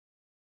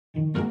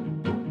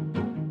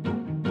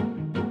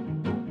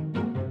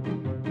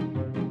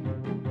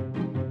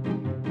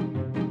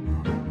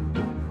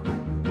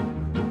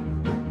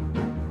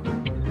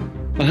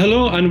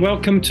Hello and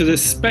welcome to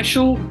this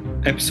special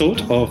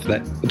episode of the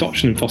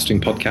Adoption and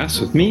Fostering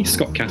Podcast with me,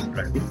 Scott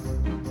Cassidy,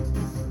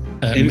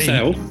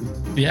 himself.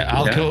 Me. Yeah,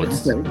 Al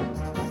Coates.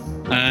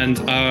 And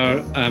our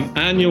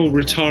annual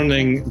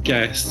returning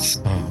guests.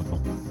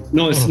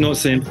 Not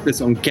saying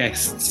this on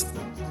guests.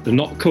 They're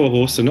not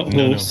co-hosts, they're not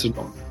hosts,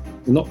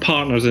 They're not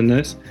partners in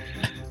this.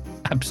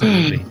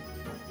 Absolutely.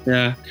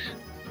 Yeah.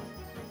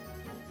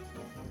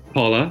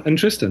 Paula and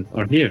Tristan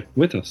are here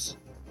with us.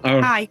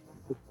 Hi.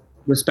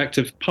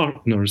 Respective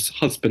partners,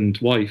 husband,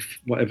 wife,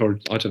 whatever,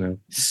 I don't know,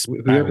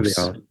 whoever they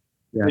are.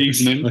 Yeah.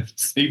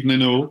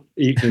 Evening all.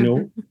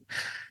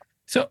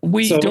 So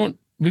we've got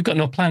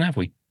no plan, have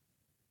we?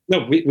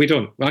 No, we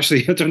don't.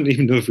 Actually, I don't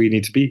even know if we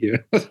need to be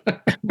here.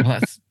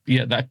 Well,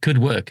 that could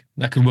work.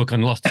 That could work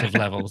on lots of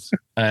levels.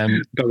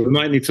 But we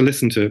might need to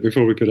listen to it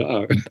before we put it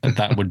out.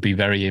 That would be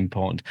very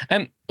important.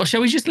 Or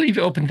shall we just leave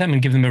it open to them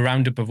and give them a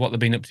roundup of what they've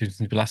been up to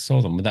since we last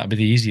saw them? Would that be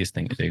the easiest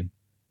thing to do?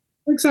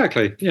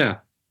 Exactly. Yeah.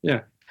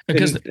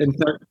 Because in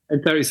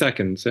 30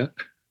 seconds, yeah?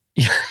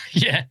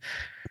 Yeah.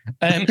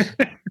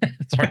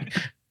 Sorry,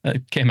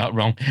 that came out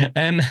wrong.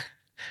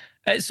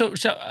 So who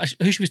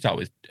should we start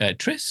with?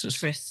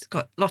 Tris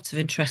got lots of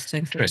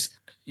interesting things. Tris,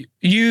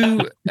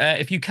 you,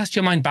 if you cast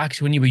your mind back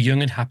to when you were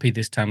young and happy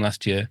this time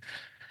last year,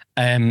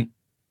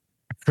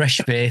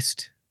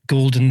 fresh-faced,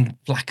 golden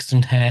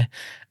flaxen hair,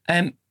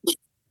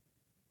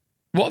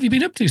 what have you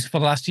been up to for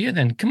the last year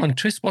then? Come on,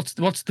 Tris, what's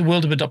the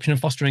world of adoption and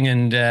fostering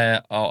and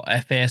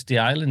FASD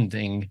Island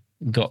thing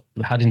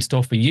had in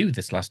store for you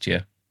this last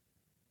year?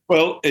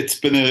 Well, it's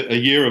been a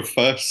year of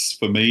firsts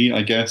for me,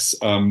 I guess.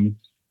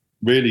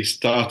 Really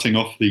starting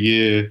off the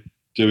year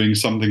doing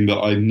something that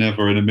I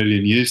never in a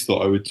million years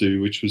thought I would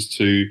do, which was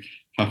to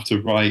have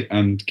to write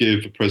and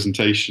give a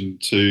presentation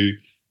to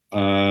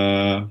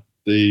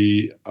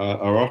the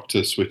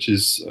Oireachtas, which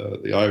is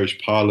the Irish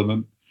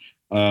Parliament.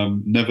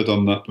 Never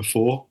done that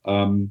before.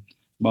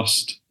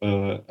 Must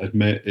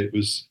admit it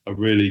was a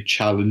really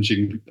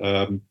challenging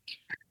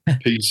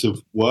piece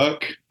of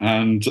work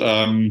and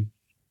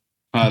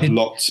had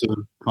lots of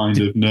kind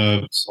of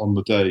nerves on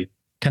the day.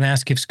 Can I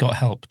ask if Scott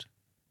helped?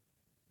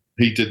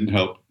 He didn't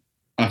help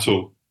at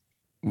all.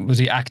 Was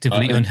he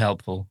actively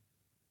unhelpful?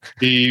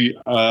 He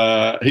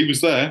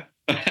was there.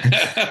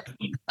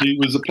 He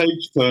was a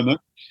page turner.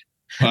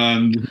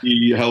 And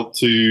he helped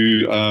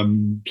to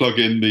plug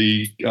in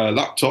the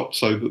laptop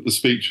so that the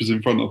speech was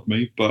in front of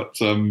me. But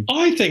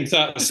I think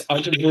that's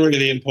a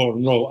really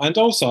important role. And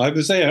also, I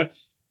was there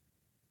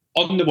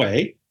on the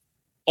way.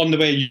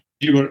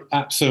 You were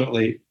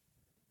absolutely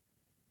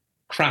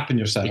crapping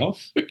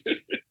yourself.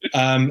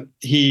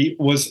 He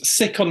was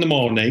sick on the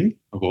morning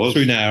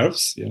through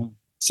nerves. Yeah.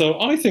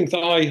 So I think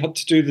that I had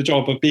to do the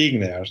job of being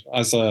there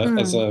as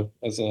a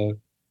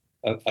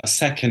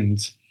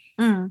second.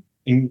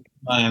 In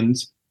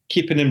command,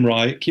 keeping him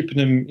right, keeping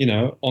him,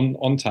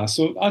 on task.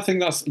 So I think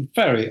that's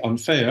very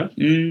unfair.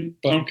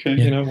 But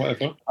okay,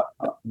 whatever.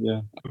 Yeah,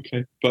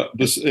 okay. But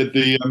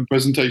the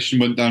presentation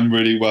went down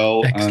really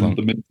well. Excellent.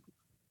 And the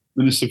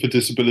Minister for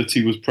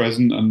Disability was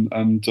present,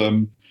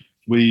 and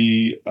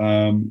we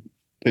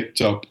picked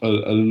up a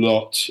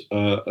lot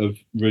of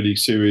really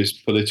serious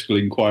political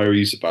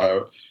inquiries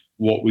about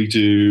what we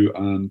do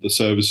and the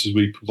services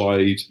we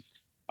provide.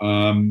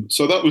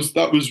 So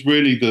that was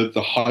really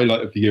the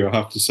highlight of the year. I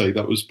have to say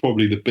that was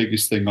probably the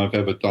biggest thing I've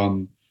ever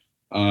done.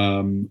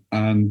 And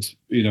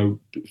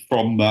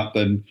from that,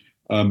 then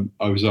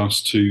I was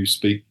asked to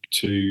speak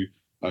to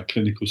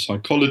clinical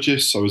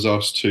psychologists. I was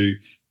asked to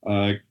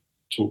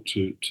talk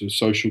to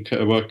social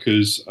care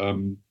workers,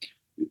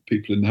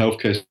 people in the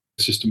healthcare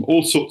system.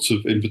 All sorts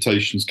of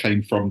invitations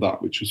came from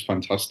that, which was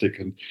fantastic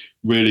and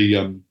really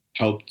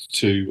helped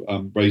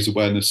to raise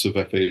awareness of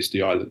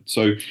FASD Island.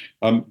 So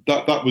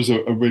that was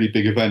a really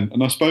big event.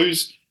 And I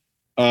suppose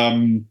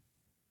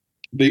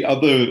the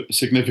other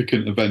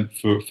significant event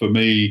for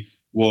me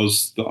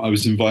was that I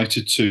was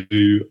invited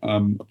to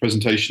a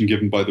presentation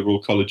given by the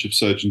Royal College of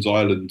Surgeons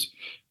Ireland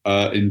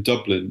in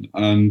Dublin.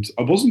 And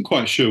I wasn't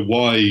quite sure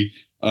why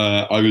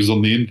I was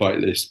on the invite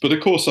list. But of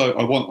course,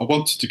 I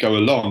wanted to go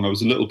along. I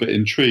was a little bit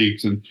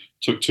intrigued and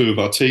took two of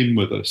our team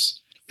with us.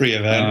 Free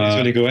event. It's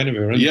going to go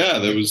anywhere, right? Yeah,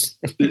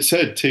 it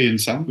said tea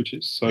and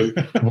sandwiches. So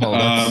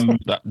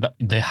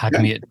they had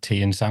me at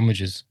tea and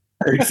sandwiches.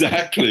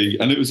 Exactly,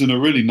 and it was in a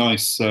really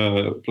nice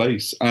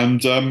place.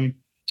 And from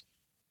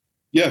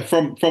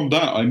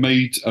that, I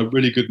made a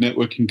really good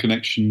networking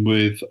connection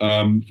with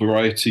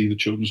Variety, the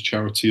children's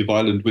charity of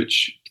Ireland,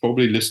 which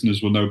probably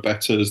listeners will know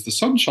better as the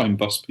Sunshine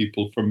Bus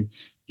people from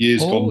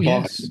years gone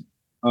by. Yes.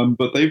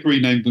 But they've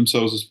renamed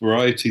themselves as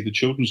Variety, the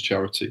children's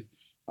charity.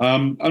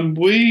 And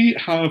we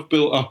have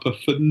built up a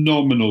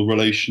phenomenal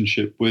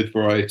relationship with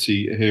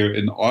Variety here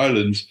in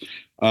Ireland.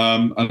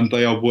 And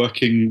they are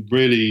working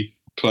really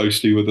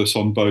closely with us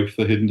on both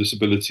the Hidden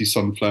Disability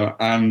Sunflower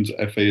and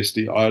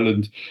FASD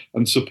Ireland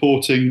and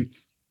supporting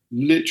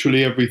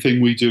literally everything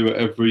we do at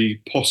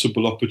every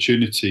possible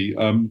opportunity.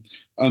 And,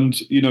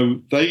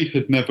 they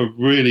had never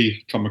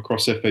really come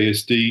across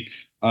FASD,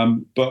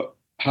 but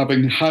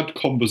having had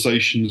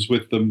conversations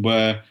with them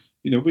where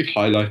we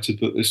highlighted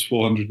that there's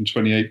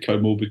 428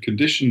 comorbid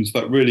conditions.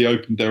 That really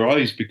opened their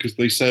eyes, because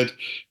they said,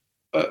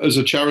 as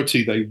a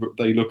charity,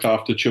 they look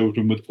after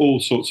children with all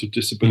sorts of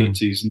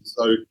disabilities, and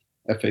so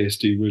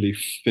FASD really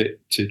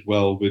fitted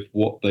well with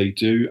what they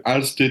do,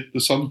 as did the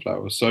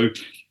Sunflower. So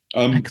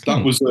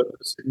that was a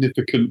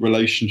significant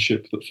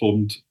relationship that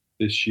formed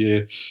this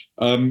year.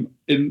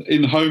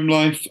 In home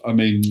life,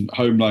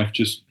 home life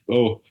just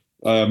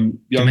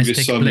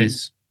youngest son.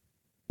 Bliss.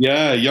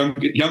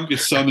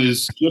 Youngest son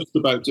is just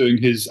about doing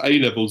his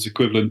A-levels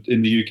equivalent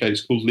in the UK.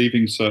 It's called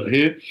Leaving Cert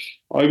here.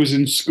 I was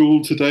in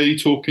school today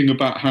talking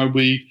about how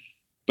we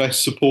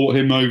best support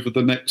him over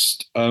the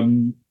next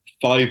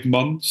 5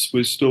 months.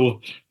 We're still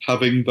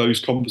having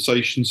those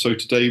conversations. So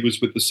today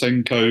was with the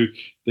SENCO,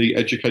 the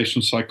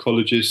educational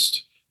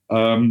psychologist,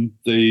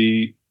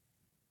 the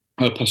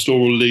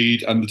pastoral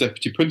lead, and the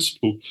deputy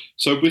principal.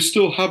 So we're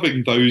still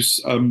having those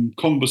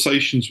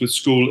conversations with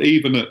school,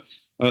 even at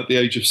the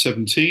age of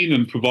 17,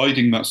 and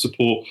providing that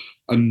support.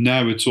 And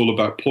now it's all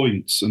about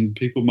points. And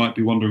people might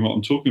be wondering what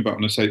I'm talking about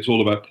when I say it's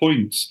all about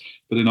points.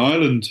 But in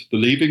Ireland, the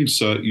Leaving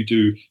Cert, you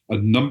do a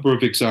number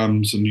of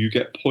exams and you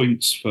get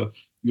points for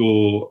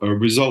your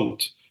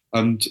result.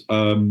 And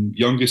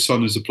youngest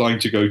son is applying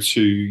to go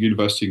to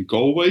university in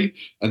Galway,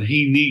 and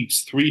he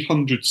needs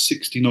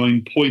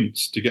 369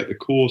 points to get the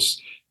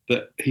course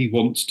that he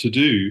wants to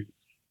do.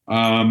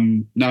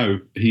 Now,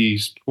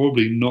 he's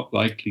probably not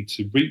likely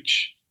to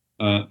reach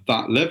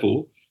that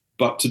level,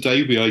 but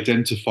today we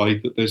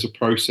identified that there's a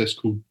process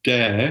called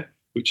DARE,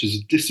 which is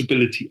a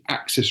Disability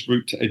Access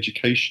Route to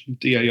Education,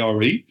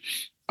 DARE,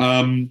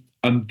 and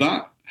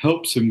that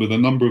helps him with a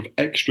number of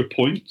extra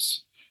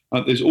points.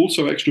 There's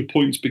also extra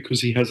points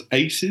because he has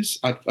ACEs,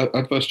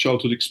 Adverse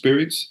Childhood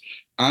Experience,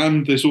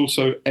 and there's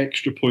also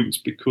extra points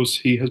because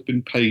he has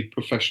been paid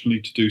professionally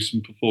to do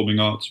some performing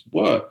arts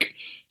work.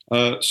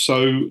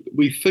 So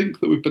we think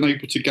that we've been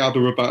able to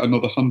gather about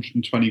another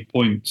 120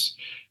 points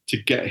to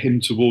get him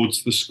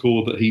towards the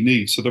score that he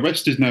needs. So the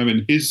rest is now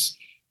in his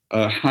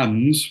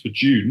hands for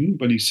June,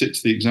 when he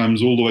sits the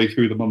exams all the way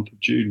through the month of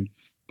June.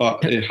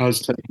 But it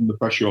has taken the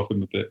pressure off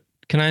him a bit.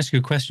 Can I ask you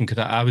a question?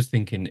 Because I was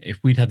thinking, if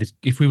we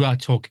were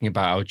talking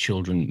about our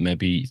children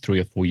maybe 3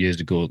 or 4 years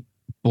ago,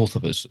 both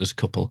of us as a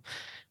couple,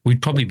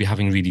 we'd probably be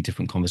having really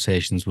different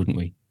conversations, wouldn't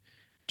we?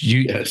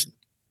 Yes.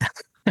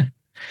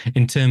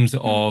 In terms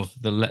of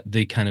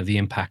the kind of the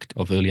impact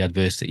of early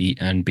adversity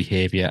and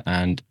behaviour,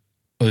 and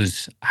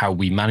us, how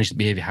we managed the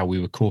behaviour, how we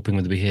were coping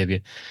with the behaviour.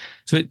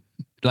 So it,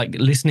 like,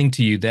 listening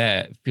to you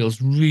there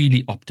feels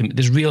really optimistic.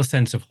 There's a real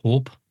sense of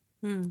hope.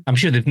 I'm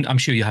sure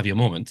you have your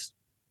moments.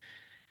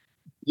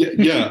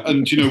 Yeah,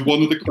 and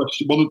one of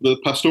the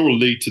pastoral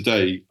lead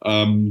today,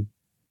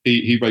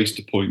 he raised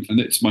a point, and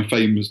it's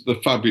the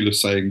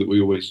fabulous saying that we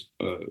always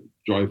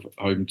drive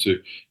home to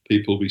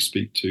people we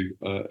speak to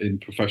in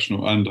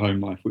professional and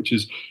home life, which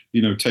is,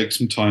 take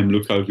some time,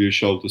 look over your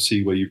shoulder,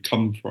 see where you've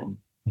come from.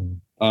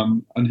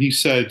 And he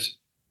said,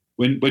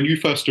 when he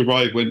first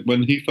arrived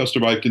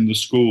in the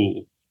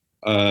school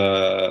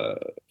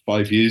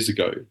 5 years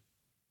ago,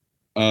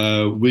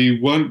 we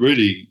weren't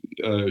really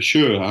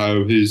sure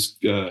how his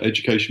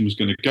education was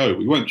going to go.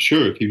 We weren't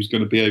sure if he was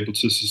going to be able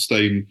to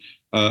sustain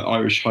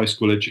Irish high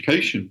school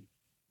education.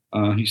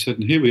 He said,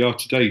 and here we are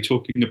today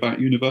talking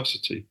about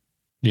university.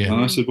 Yeah.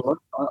 And I said, well,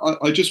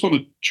 I just want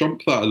to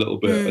trump that a little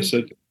bit. I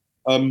said,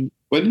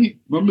 when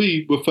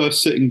we were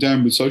first sitting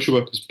down with social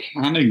workers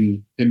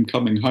planning him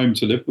coming home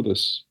to live with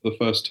us for the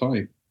first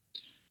time,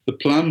 the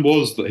plan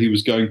was that he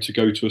was going to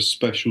go to a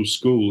special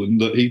school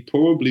and that he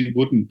probably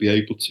wouldn't be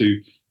able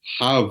to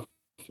have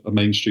a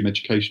mainstream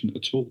education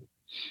at all.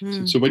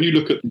 So when you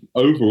look at the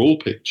overall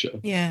picture,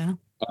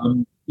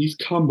 he's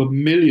come a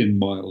million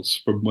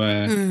miles from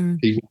where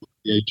he was at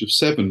the age of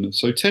 7.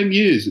 So 10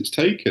 years it's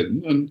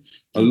taken, and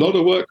a lot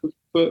of work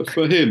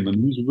for him,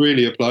 and he's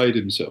really applied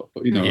himself.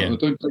 I don't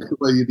take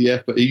away the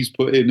effort he's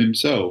put in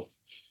himself.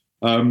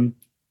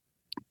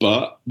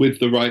 But with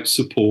the right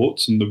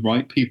support and the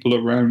right people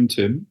around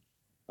him,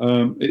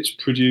 it's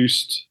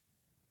produced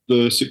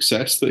the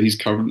success that he's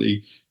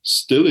currently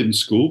still in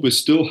school. We're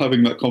still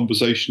having that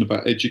conversation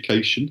about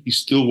education. He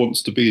still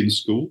wants to be in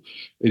school.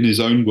 In his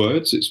own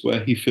words, it's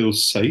where he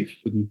feels safe.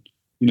 And,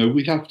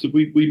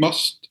 we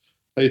must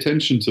pay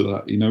attention to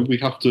that. We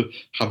have to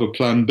have a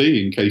plan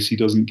B in case he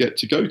doesn't get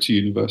to go to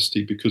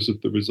university because of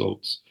the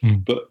results.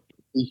 But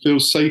he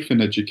feels safe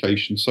in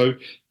education. So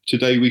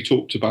today we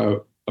talked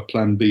about a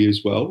plan B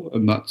as well,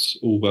 and that's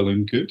all well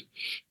and good.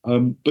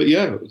 But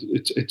yeah,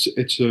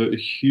 it's a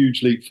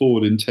huge leap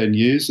forward in 10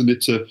 years, and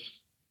it's a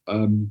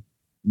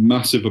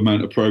massive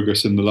amount of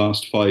progress in the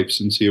last 5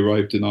 since he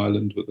arrived in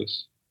Ireland with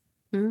us.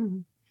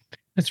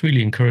 That's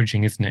really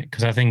encouraging, isn't it?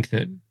 Because I think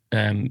that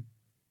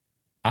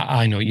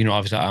I know,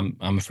 obviously I'm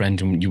a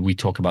friend, and we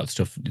talk about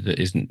stuff that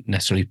isn't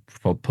necessarily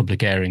for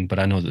public airing, but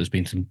I know that there's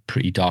been some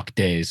pretty dark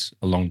days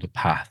along the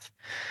path,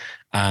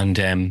 and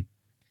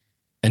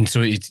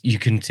so you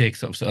can take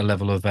sort of a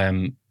level of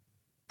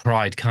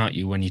pride, can't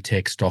you, when you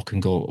take stock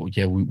and go, oh,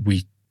 yeah,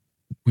 we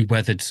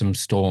weathered some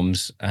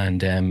storms,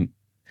 and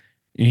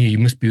You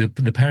must be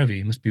the pair of you.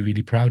 You must be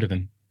really proud of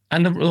him,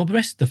 and the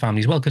rest of the family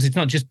as well, because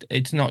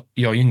it's not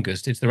your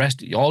youngest. It's the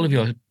rest. All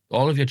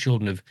of your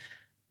children are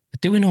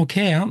doing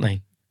okay, aren't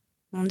they?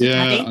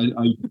 Yeah,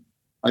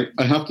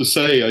 I have to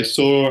say, I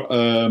saw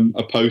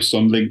a post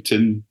on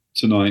LinkedIn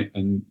tonight,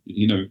 and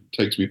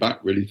takes me back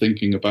really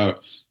thinking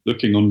about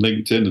looking on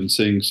LinkedIn and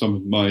seeing some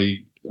of my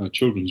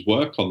children's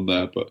work on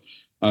there. But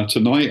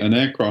tonight, an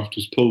aircraft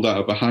was pulled out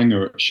of a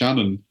hangar at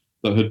Shannon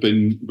that had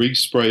been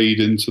resprayed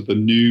into the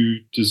new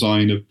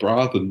design of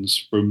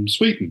Brathens from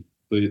Sweden,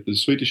 the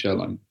Swedish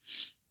airline.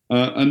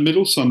 And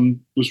middle son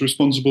was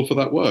responsible for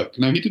that work.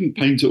 Now, he didn't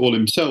paint it all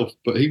himself,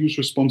 but he was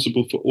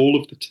responsible for all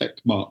of the tech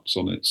marks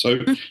on it. So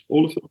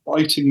all of the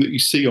writing that you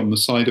see on the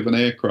side of an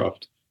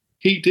aircraft,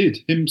 he did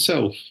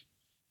himself.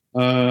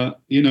 At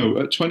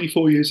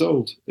 24 years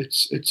old,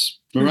 it's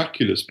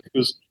miraculous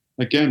because,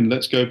 again,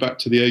 let's go back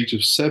to the age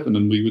of 7,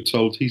 and we were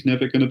told he's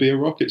never going to be a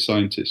rocket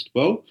scientist.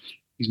 Well,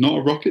 he's not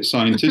a rocket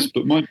scientist,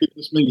 but my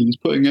goodness me, he's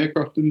putting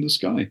aircraft in the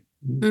sky.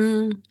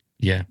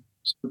 Yeah.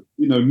 So,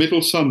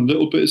 middle son,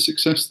 little bit of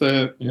success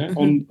there,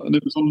 and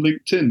it was on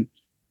LinkedIn.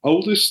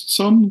 Oldest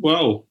son,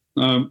 well,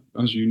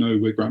 as you know,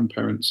 we're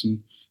grandparents,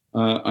 and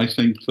I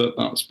think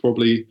that's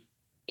probably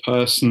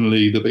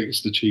personally the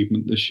biggest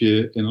achievement this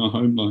year in our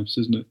home lives,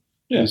 isn't it?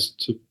 Yeah. Is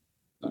to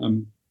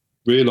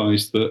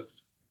realise that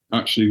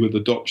actually with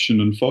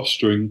adoption and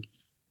fostering,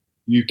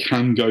 you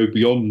can go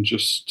beyond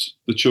just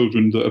the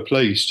children that are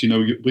placed.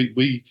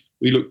 We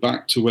look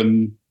back to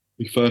when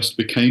we first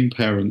became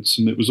parents,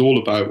 and it was all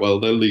about, well,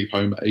 they'll leave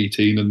home at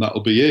 18 and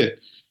that'll be it.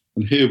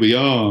 And here we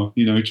are,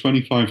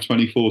 25,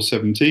 24,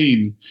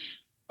 17,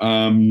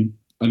 and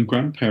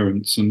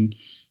grandparents. And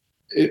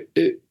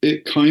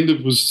it kind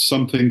of was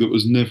something that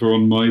was never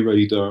on my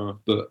radar,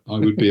 that I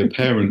would be a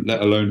parent,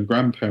 let alone a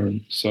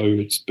grandparent. So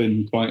it's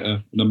been quite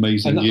an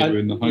amazing year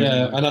in the home.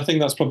 Yeah, life. and I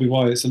think that's probably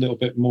why it's a little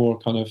bit more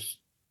kind of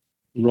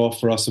raw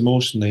for us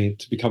emotionally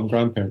to become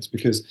grandparents,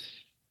 because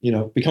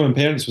becoming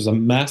parents was a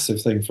massive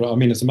thing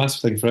it's a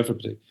massive thing for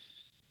everybody,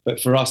 but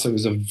for us it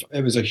was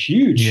a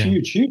huge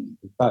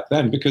back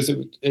then, because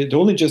it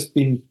only just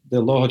been, the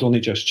law had only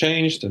just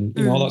changed, and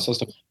all that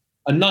sort of stuff.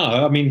 And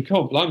now,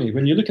 God blimey,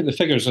 when you look at the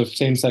figures of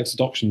same-sex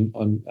adoption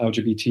on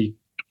LGBT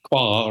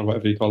or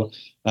whatever you call it,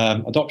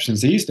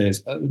 adoptions these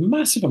days, a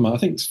massive amount. I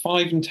think it's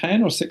 5 in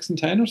 10 or 6 in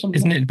 10 or something.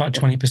 Isn't it about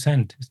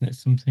 20%? Isn't it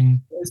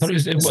something? But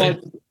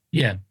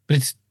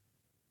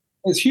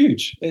it's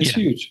huge. It's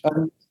huge.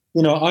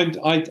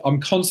 I'm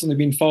constantly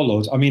being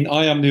followed.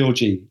 I am the OG.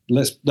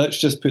 Let's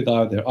just put that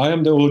out there. I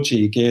am the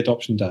OG gay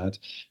adoption dad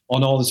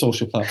on all the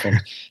social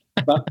platforms.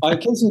 But I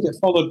occasionally get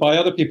followed by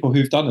other people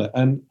who've done it,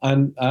 and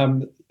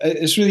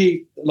it's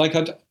really like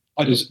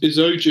is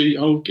OG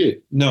old gay?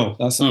 No,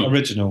 that's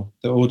original.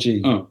 The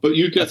OG. Oh, but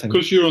you get,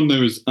 because you're on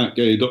there as at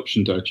gay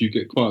adoption dad, you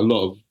get quite a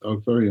lot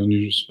of very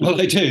unusual. Well,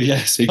 I do.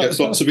 Yes, he gets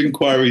lots of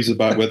inquiries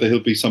about whether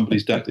he'll be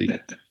somebody's daddy.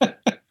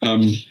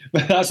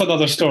 That's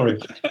another story.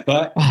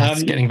 But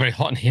it's getting very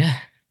hot in here.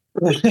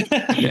 But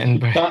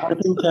I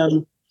think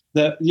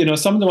that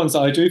some of the ones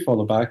that I do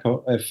follow back,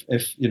 or if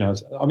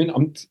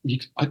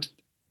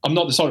I'm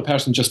not the sort of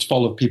person just to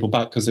follow people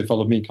back because they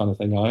follow me, kind of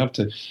thing. I have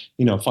to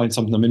find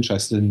something I'm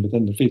interested in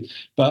within the feed.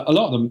 But a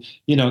lot of them,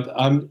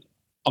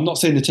 I'm not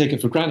saying they take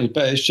it for granted,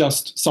 but it's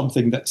just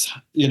something that's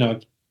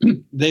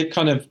they've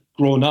kind of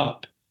grown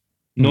up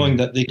knowing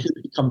that they could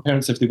become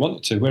parents if they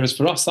wanted to. Whereas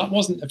for us, that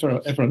wasn't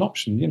ever an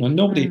option.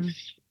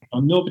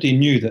 Nobody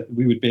knew that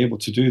we would be able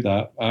to do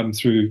that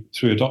through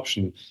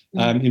adoption.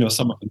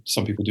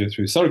 Some people do it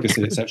through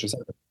surrogacy, etc.,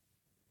 etc.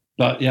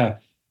 But yeah,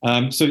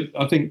 so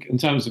I think in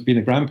terms of being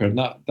a grandparent,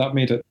 that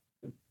made it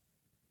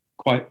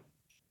quite.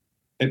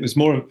 It was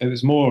more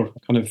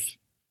kind of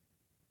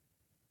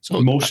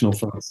emotional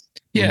for us.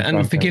 Yeah,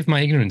 and forgive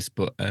my ignorance,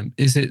 but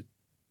is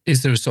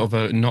there sort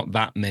of not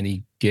that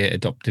many gay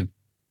adoptive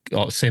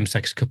or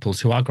same-sex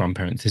couples who are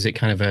grandparents? Is it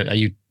kind of are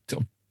you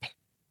sort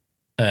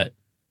of,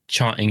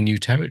 charting new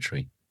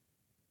territory?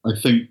 I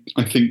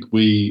think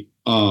we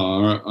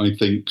are. I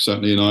think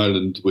certainly in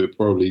Ireland we're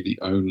probably the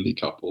only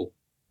couple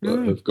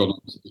that have gone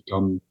on to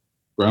become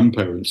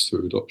grandparents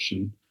through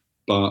adoption.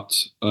 But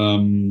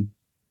I'm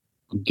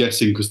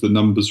guessing, because the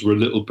numbers were a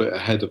little bit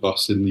ahead of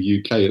us in the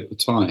UK at the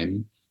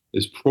time,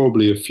 there's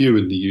probably a few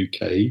in the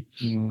UK.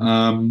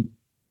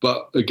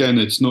 But again,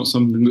 it's not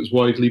something that's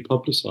widely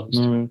publicised.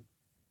 No.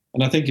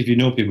 And I think if you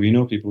know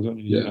people, don't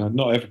you? Yeah.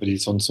 Not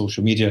everybody's on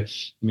social media.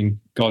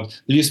 God,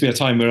 there used to be a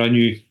time where I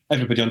knew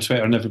everybody on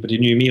Twitter and everybody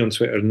knew me on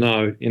Twitter. And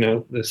now,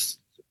 that's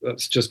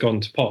just gone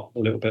to pot a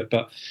little bit.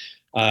 But,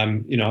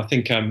 I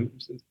think, cutting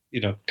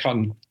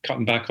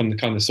back on the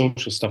kind of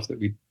social stuff that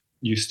we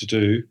used to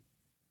do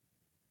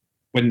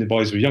when the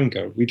boys were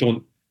younger, we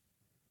don't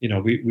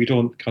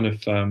kind of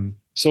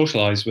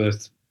socialise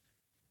with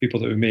people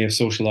that we may have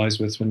socialised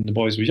with when the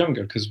boys were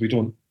younger, because we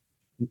don't,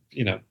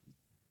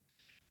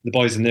 the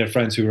boys and their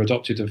friends who were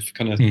adopted have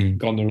kind of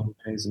gone their own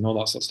ways and all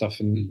that sort of stuff.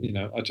 And,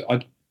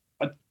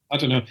 I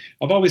don't know.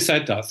 I've always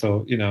said that,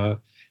 though,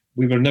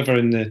 we were never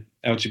in the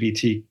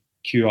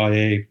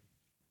LGBTQIA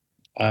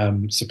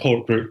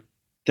support group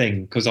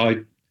thing, because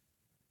I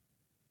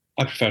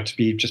prefer to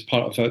be just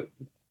part of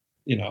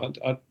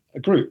a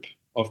group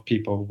of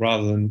people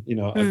rather than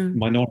a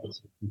minority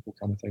of people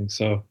kind of thing.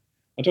 So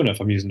I don't know if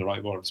I'm using the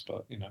right words,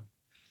 but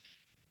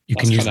you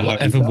can use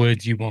whatever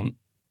words you want.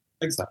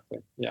 Exactly.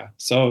 Yeah.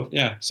 So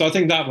I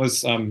think that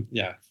was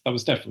that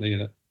was definitely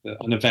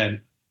an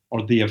event,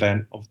 or the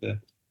event of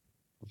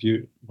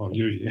you.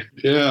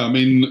 Yeah, I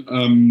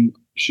mean,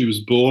 she was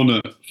born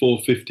at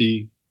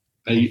 4:58.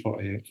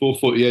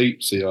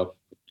 4:48. See our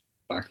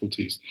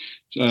faculties.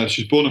 She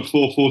was born at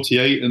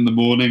 4:48 in the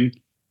morning.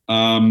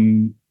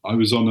 I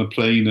was on a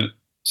plane at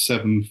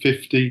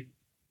 7:50,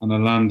 and I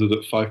landed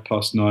at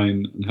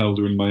 9:05 and held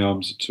her in my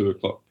arms at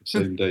 2:00 the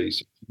same day.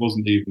 So it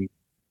wasn't even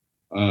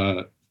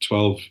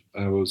 12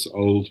 hours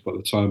old by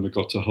the time I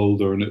got to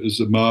hold her, and it was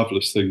a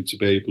marvelous thing to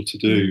be able to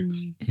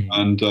do.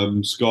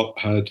 And Scott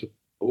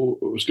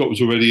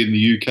was already in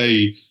the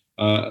UK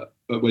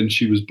when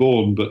she was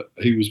born, but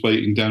he was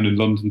waiting down in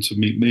London to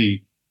meet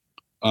me.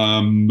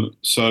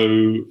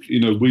 So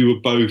we were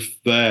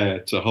both there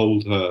to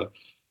hold her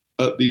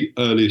at the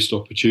earliest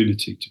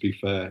opportunity, to be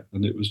fair,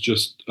 and it was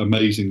just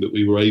amazing that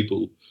we were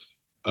able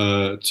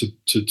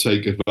to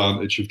take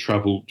advantage of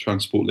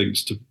transport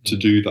links to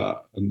do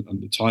that,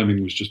 and the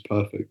timing was just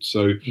perfect.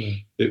 So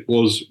it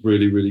was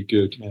really, really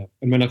good. Yeah.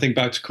 And when I think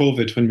back to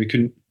COVID, when we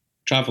couldn't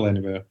travel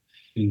anywhere,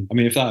 I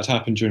mean, if that had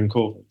happened during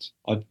COVID,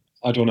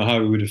 I don't know how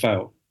we would have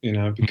felt,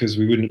 because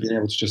we wouldn't have been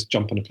able to just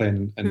jump on a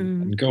plane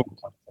and go.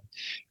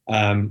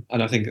 And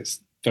I think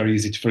it's very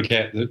easy to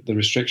forget the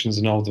restrictions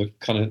and all the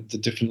kind of the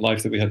different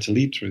life that we had to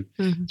lead through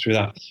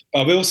that. But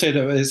I will say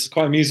that it's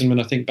quite amusing when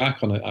I think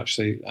back on it,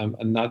 actually.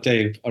 And that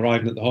day,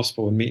 arriving at the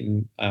hospital and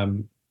meeting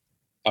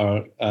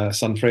our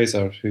son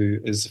Fraser, who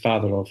is the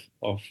father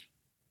of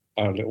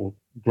our little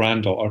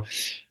granddaughter,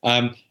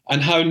 and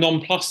how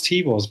nonplussed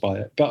he was by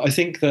it. But I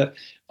think that,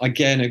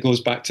 again, it goes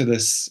back to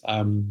this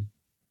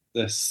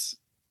this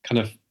kind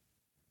of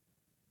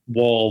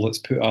wall that's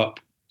put up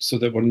so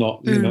that we're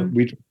not, we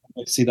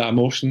don't see that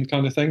emotion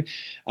kind of thing.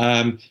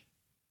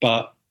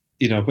 But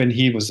when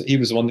he was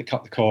the one that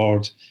cut the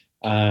cord,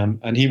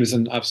 and he was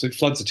in absolute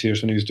floods of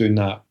tears when he was doing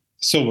that.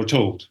 So we're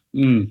told.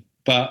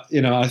 But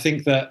I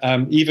think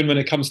that even when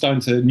it comes down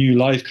to new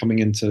life coming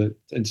into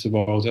the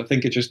world, I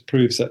think it just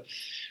proves that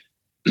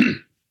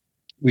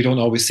we don't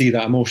always see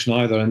that emotion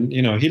either. And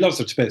he loves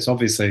her to bits,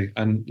 obviously,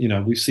 and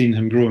we've seen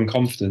him grow in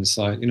confidence.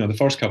 Like the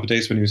first couple of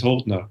days when he was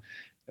holding her,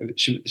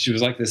 she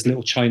was like this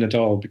little china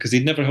doll, because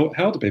he'd never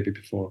held a baby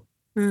before.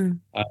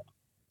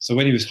 So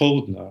when he was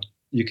holding her,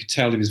 you could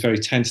tell he was very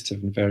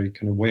tentative and very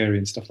kind of wary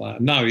and stuff like that.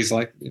 And now he's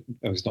like,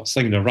 he's not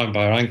slinging her around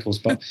by her ankles,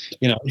 but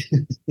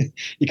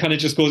he kind of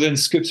just goes in,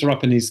 scoops her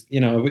up, and he's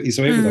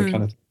away with her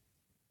kind of thing.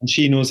 And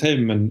she knows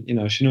him,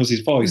 and she knows his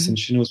voice, and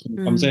she knows when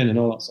he comes in and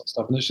all that sort of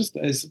stuff. And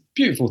it's a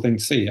beautiful thing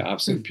to see,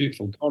 absolutely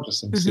beautiful,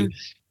 gorgeous thing to see,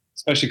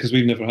 especially because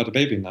we've never had a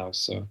baby now.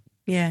 So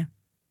yeah,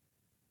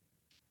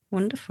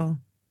 wonderful,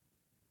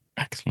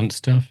 excellent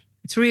stuff.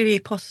 It's really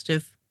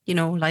positive.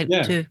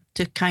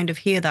 To kind of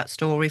hear that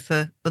story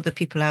for other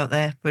people out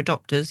there, for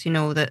adopters,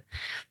 that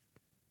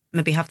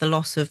maybe have the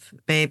loss of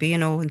baby,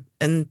 and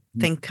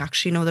think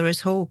actually, there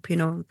is hope,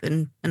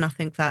 and I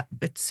think that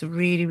it's a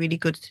really, really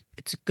good,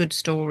 it's a good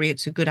story,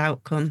 it's a good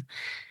outcome.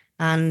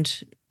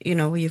 And,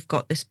 you've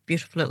got this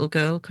beautiful little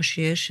girl, because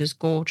she's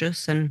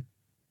gorgeous and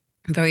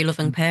very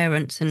loving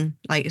parents. And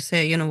like you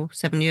say,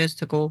 7 years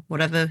to go,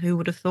 whatever, who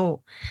would have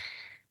thought?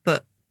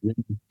 But,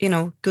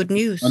 good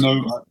news.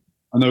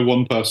 I know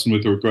one person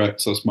with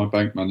regrets. That's my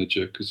bank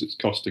manager, because it's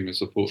costing us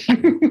a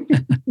fortune.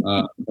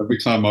 Every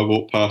time I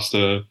walk past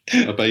a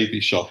baby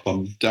shop,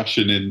 I'm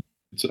dashing in.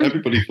 So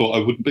everybody thought I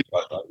wouldn't be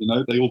like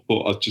that. They all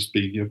thought I'd just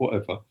be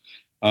whatever.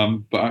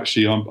 But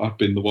actually, I've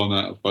been the one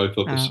out of both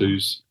of us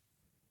who's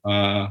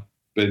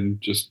been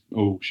just,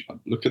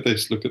 look at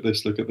this, look at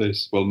this, look at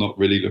this. Well, not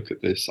really look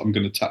at this. I'm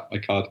going to tap my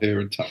card here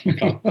and tap my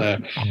card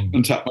there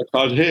and tap my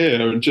card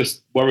here and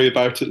just worry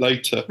about it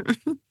later.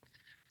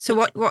 So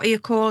what are you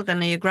called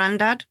then? Are you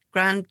granddad?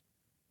 Are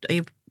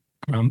you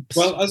Grumps?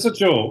 Well, as a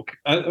joke,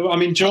 I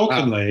mean,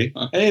 jokingly,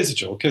 it is a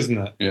joke, isn't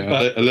it? Yeah.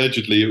 But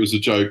allegedly, it was a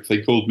joke.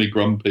 They called me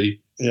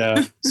Grumpy.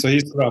 Yeah. So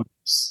he's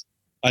Grumps,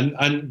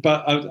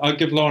 but I'll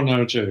give Lorna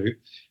her due,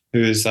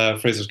 who is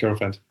Fraser's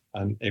girlfriend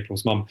and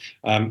April's mum.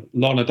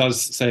 Lorna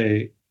does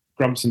say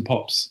Grumps and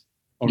Pops,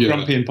 or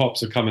Grumpy and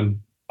Pops are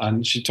coming,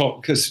 and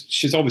because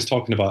she's always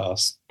talking about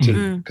us,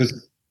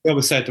 because. We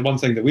always said the one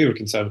thing that we were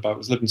concerned about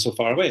was living so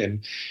far away,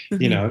 and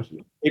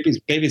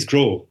babies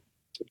grow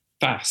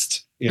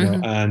fast,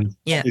 and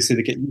obviously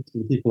they get used to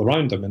the people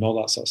around them and all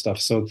that sort of stuff.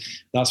 So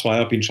that's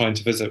why I've been trying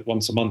to visit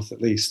once a month at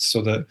least,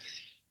 so that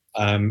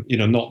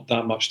not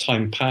that much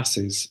time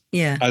passes.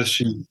 Yeah. As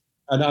she,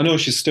 and I know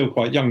she's still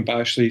quite young,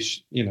 but actually,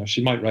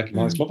 she might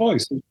recognise my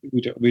voice.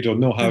 We don't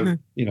know how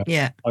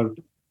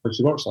how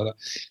she works like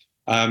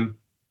that.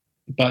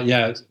 But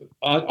yeah,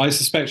 I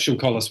suspect she'll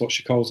call us what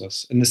she calls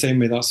us. In the same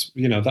way, that's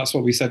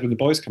what we said when the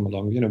boys come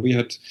along.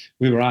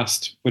 We were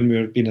asked when we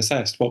were being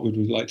assessed, what would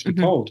we like to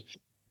be called?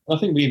 And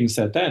I think we even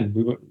said then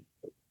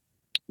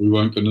we We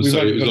weren't going to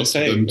say it was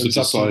up to them to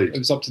decide. It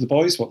was up to the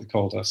boys what they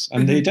called us,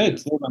 and they did.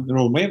 They went their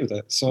own way with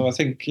it. So I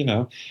think,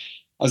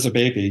 as a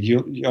baby,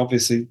 you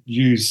obviously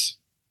use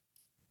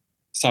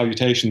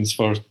salutations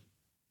for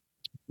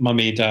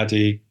mummy,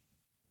 daddy,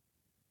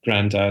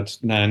 granddad,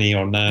 nanny,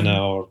 or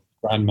nana, or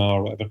grandma,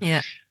 or whatever.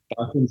 Yeah.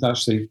 But I think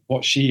actually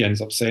what she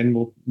ends up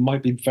saying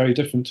might be very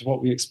different to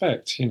what we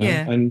expect.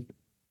 Yeah.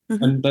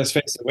 And let's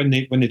face it,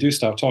 when they do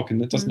start talking,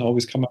 it doesn't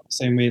always come out the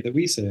same way that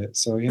we say it.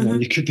 So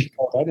you could be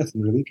called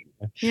anything really.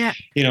 Yeah.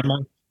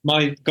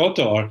 My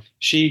goddaughter,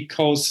 she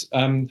calls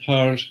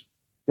her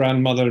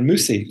grandmother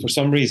Moosey for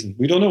some reason.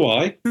 We don't know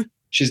why.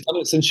 She's done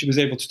it since she was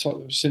able to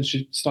talk, since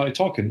she started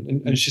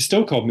talking, and she's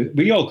still called me.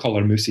 We all call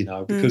her Moosey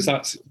now because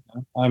that's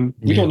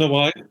we don't know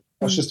why.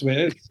 That's just the way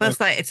it is. Well,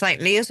 it's like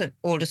Leah's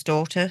oldest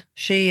daughter.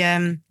 She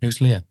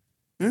Who's Leah?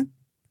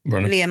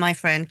 Leah, my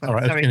friend. Well, all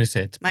right, sorry. I was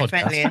going to say my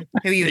friend Leah,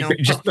 who you know.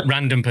 Just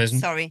random person.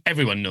 Sorry.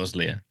 Everyone knows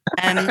Leah.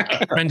 Friend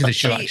of the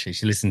show, actually.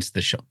 She listens to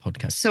the shop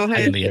podcast. So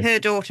her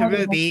daughter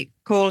Ruby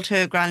called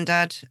her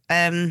granddad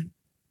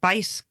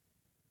Bice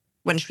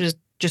when she was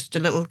just a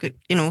little,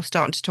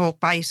 starting to talk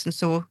Bice, and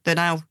so they're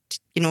now,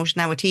 she's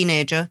now a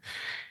teenager,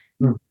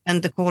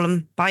 and they call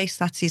him Bice.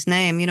 That's his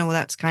name.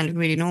 That's kind of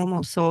really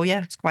normal. So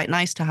yeah, it's quite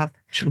nice to have.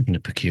 Children are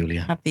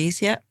peculiar. Have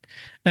these, yeah.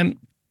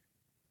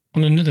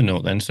 On another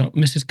note, then, so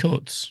Mrs.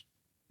 Coates,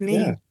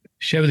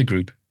 share with the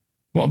group.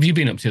 What have you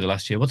been up to the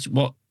last year? What's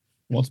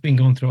been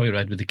going through your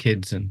head with the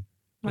kids and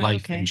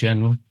life in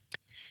general?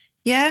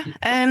 Yeah.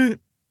 Well,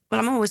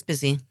 I'm always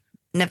busy.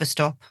 Never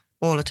stop.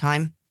 All the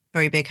time.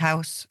 Very big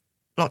house.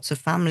 Lots of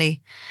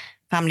family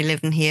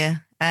living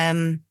here.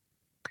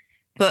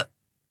 But,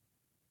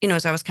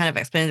 as I was kind of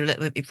explaining a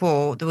little bit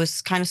before, there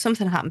was kind of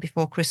something happened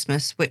before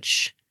Christmas,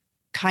 which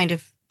kind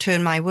of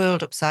turned my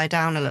world upside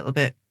down a little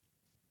bit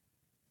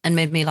and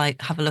made me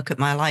have a look at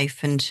my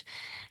life. And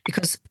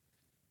because,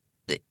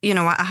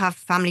 I have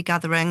family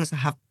gatherings, I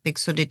have big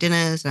Sunday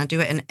dinners, and I do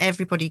it, and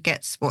everybody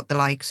gets what they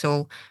like.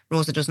 So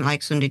Rosa doesn't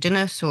like Sunday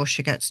dinner, so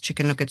she gets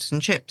chicken nuggets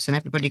and chips, and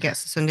everybody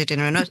gets the Sunday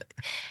dinner. And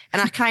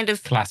I kind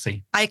of...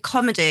 Classy. I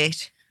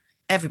accommodate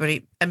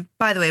everybody. And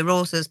by the way,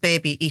 Rosa's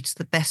baby eats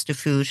the best of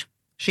food.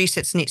 She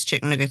sits and eats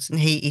chicken nuggets, and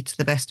he eats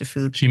the best of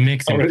food. She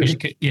makes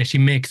she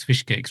makes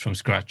fish cakes from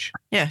scratch.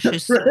 Yeah,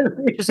 she's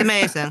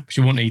amazing. She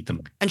won't eat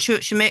them. And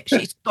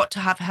she's got to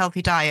have a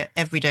healthy diet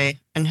every day,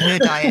 and her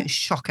diet is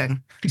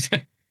shocking.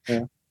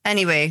 Yeah.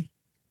 Anyway,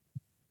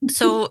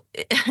 so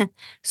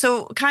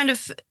kind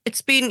of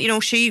it's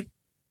been, she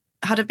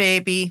had a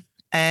baby,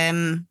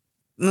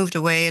 moved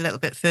away a little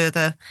bit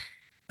further,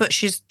 but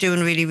she's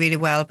doing really, really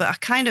well. But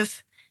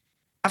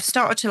I've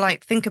started to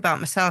think about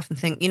myself and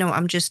think,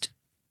 I'm just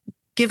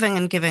giving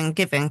and giving and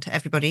giving to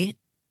everybody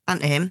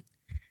and to him.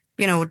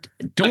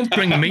 Don't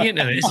bring me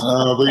into this.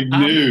 We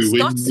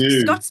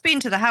knew. Scott's been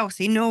to the house.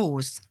 He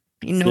knows.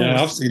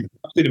 Yeah, I've seen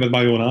it with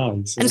my own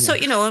eyes. And so,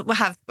 we'll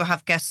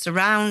have guests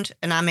around,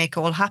 and I make it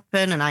all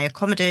happen, and I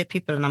accommodate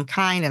people, and I'm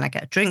kind, and I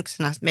get drinks,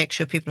 and I make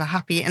sure people are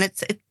happy. And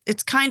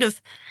it's kind of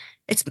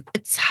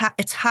it's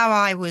how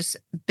I was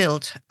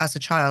built as a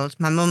child.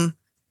 My mum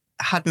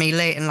had me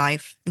late in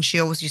life, and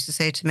she always used to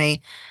say to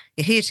me,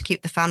 "You're here to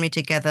keep the family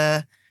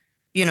together."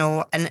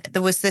 And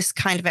there was this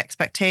kind of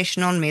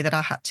expectation on me that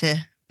I had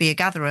to be a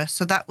gatherer.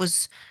 So that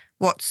was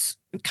what's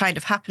kind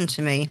of happened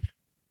to me.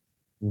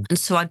 And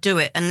so I do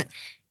it. And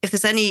if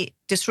there's any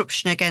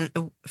disruption again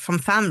from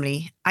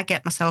family, I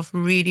get myself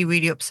really,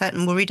 really upset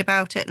and worried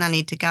about it. And I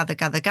need to gather.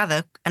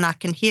 And I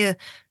can hear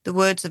the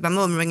words of my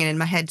mum ringing in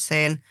my head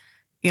saying,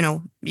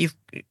 you're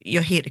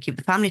here to keep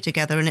the family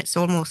together. And it's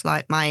almost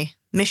like my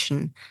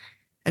mission.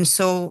 And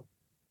so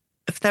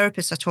a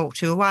therapist I talked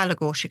to a while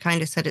ago, she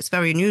kind of said it's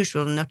very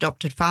unusual in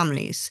adopted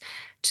families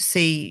to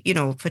see,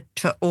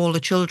 for all the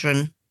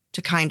children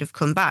to kind of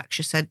come back.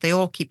 She said they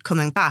all keep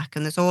coming back,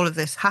 and there's all of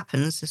this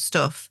happens, this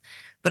stuff,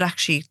 but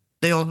actually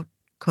they all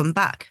come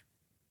back.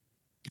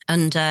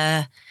 And,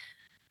 and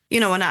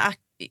I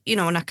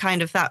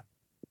kind of, that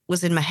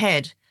was in my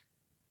head,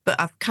 but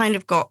I've kind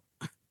of got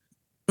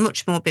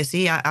much more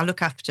busy. I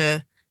look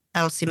after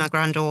Elsie, my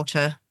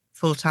granddaughter,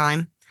 full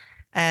time.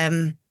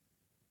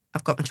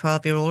 I've got my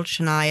 12-year-old,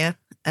 Shania,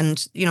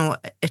 and,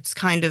 it's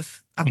kind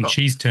of...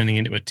 she's turning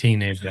into a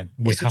teenager.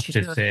 We have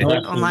to say.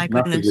 Oh, my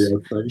goodness.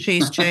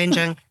 She's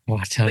changing. Well,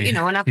 I tell you,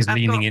 and he's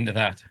leaning into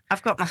that.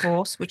 I've got my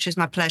horse, which is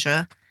my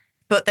pleasure.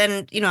 But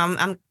then,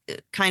 I'm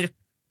kind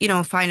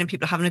of, finding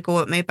people having a go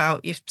at me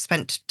about you've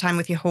spent time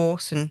with your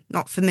horse and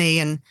not for me.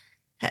 And,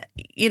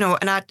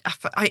 and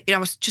I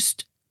was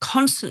just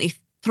constantly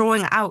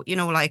throwing out,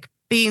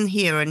 being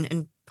here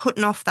and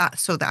putting off that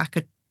so that I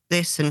could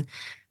this, and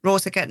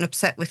Rosa getting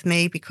upset with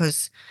me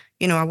because,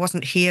 I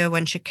wasn't here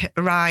when she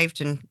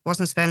arrived and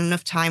wasn't spending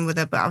enough time with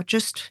her. But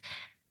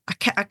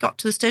I got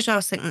to the stage where I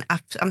was thinking,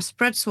 I'm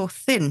spread so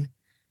thin.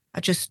 I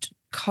just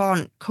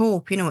can't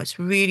cope. It's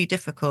really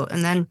difficult.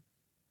 And then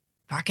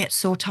I get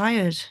so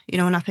tired,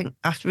 and I think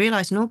I have to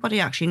realise nobody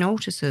actually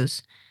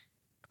notices,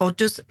 or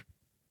does.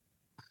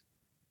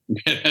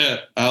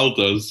 Al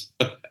does,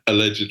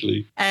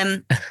 allegedly.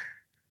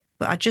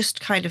 But I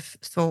just kind of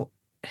thought,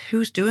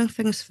 who's doing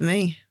things for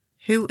me?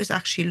 Who is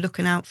actually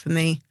looking out for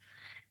me?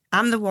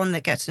 I'm the one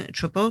that gets into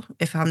trouble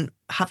if I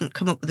haven't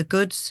come up with the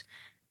goods.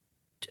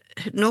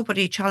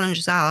 Nobody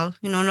challenges Al.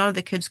 None of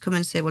the kids come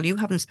and say, well, you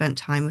haven't spent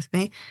time with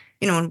me.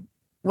 And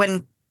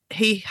when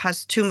he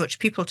has too much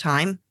people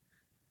time,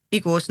 he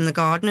goes in the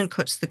garden and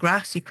cuts the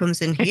grass. He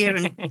comes in here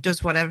and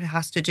does whatever he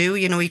has to do.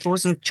 He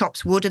goes and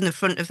chops wood in the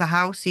front of the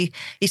house. He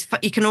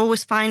can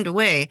always find a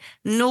way.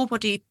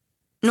 Nobody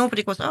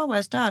goes, oh,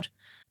 where's Dad?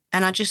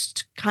 And I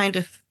just kind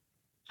of,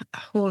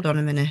 hold on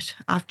a minute.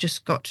 I've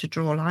just got to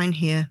draw a line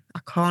here.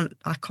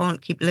 I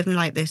can't keep living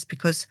like this,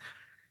 because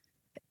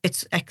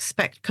it's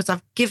because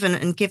I've given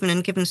and given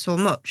and given so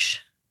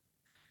much.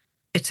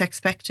 It's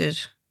expected.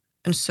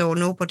 And so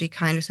nobody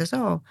kind of says,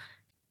 oh,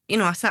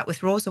 I sat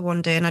with Rosa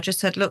one day and I just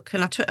said, look,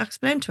 and I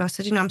explained to her, I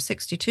said, I'm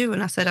 62.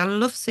 And I said, I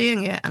love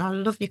seeing it. And I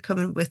love you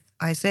coming with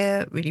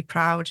Isaiah, really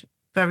proud,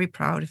 very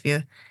proud of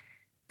you.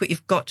 But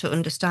you've got to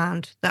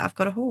understand that I've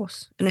got a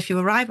horse. And if you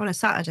arrive on a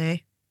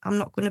Saturday, I'm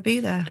not going to be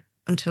there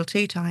until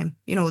tea time.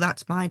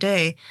 That's my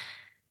day.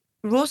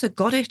 Rosa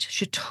got it.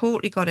 She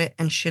totally got it.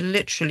 And she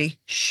literally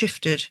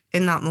shifted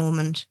in that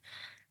moment.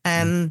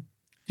 Do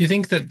you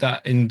think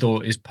that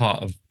indoor is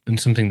part of, and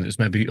something that's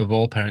maybe of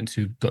all parents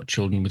who've got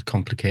children with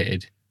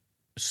complicated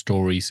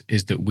stories,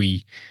 is that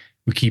we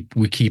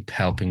keep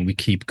helping, we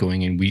keep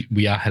going, and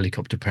we are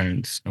helicopter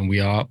parents, and we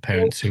are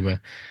parents who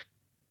are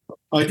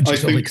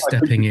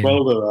stepping in.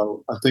 Well,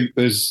 though, I think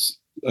there's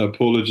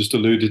Paula just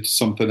alluded to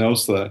something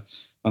else there,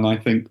 and I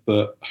think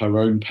that her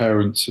own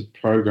parents had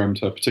programmed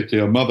her,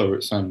 particularly her mother,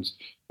 it sounds,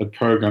 had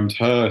programmed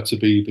her to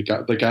be the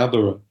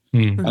gatherer.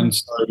 Mm-hmm. And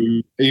so,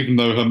 even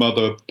though her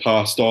mother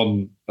passed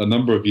on a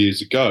number of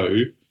years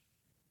ago,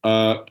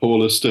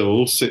 Paula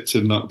still sits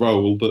in that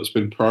role that's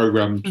been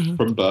programmed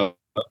from birth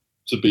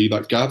to be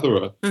that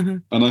gatherer. Mm-hmm.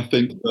 And I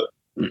think that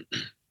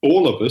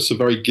all of us are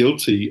very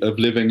guilty of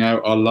living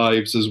out our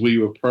lives as we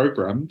were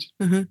programmed,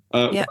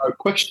 without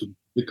question,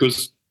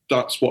 because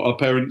that's what our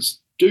parents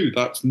do.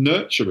 That's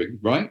nurturing,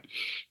 right?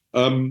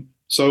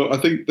 So I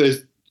think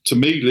to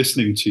me,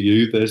 listening to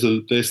you,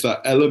 there's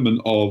that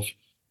element of,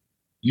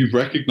 you've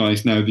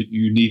recognized now that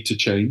you need to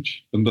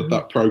change, and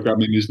that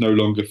programming is no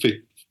longer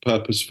fit for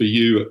purpose for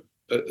you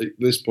at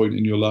this point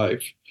in your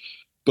life.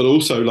 But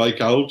also, like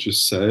Al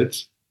just said,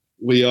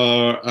 we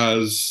are,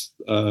 as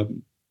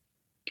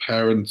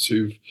parents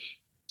who've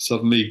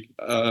suddenly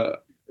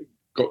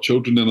got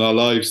children in our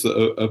lives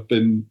that have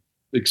been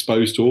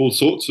exposed to all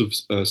sorts of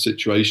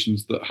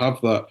situations that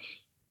have that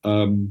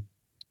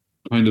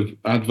kind of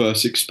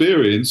adverse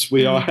experience.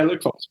 We are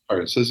helicopter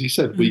parents, as he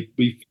said.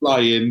 We fly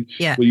in,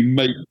 we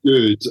make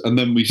good, and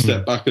then we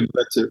step back and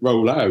let it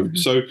roll out.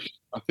 So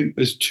I think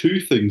there's two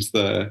things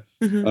there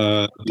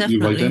that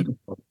you've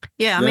identified.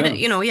 Yeah, I mean,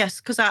 yes,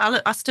 because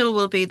I still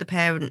will be the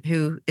parent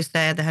who is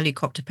there, the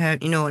helicopter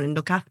parent, and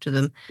look after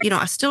them.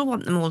 I still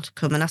want them all to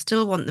come, and I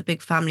still want the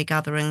big family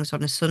gatherings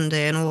on a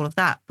Sunday and all of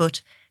that,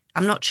 but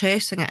I'm not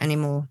chasing it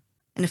anymore.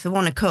 And if they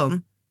want to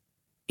come,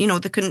 they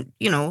can,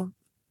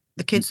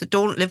 the kids that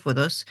don't live with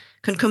us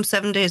can come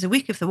 7 days a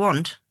week if they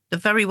want. They're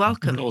very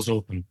welcome. The door's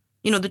open.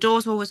 The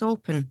door's always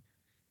open.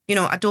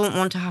 I don't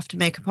want to have to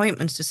make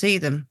appointments to see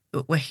them,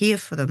 but we're here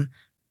for them.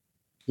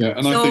 Yeah,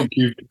 and I think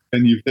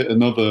you've hit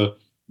another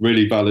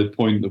really valid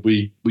point, that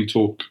we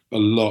talk a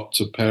lot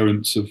to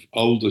parents of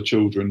older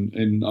children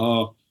in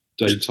our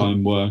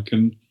daytime work,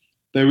 and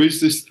there is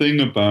this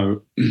thing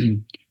about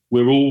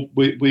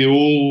we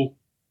all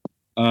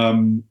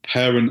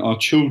parent our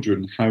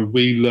children how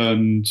we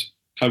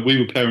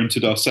were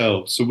parented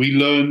ourselves. So we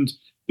learned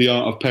the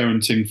art of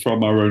parenting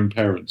from our own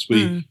parents.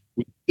 We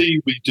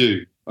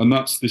do. And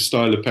that's the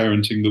style of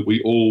parenting that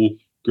we all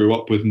grew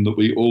up with and that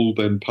we all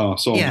then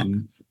pass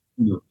on.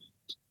 Yeah.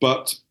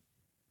 But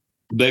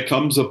there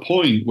comes a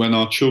point when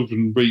our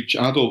children reach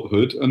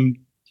adulthood, and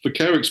for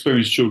care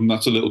experienced children,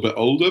 that's a little bit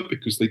older,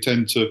 because they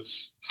tend to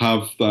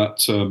have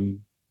that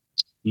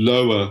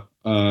lower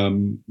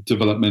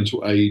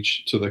developmental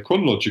age to their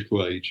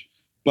chronological age.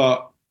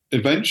 But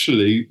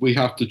eventually we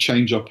have to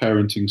change our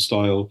parenting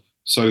style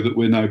so that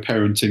we're now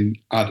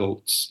parenting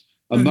adults.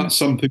 And that's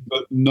something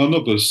that none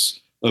of us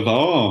of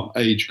our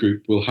age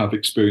group will have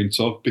experience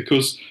of,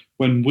 because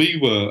when we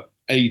were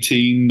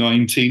 18,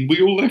 19, we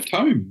all left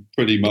home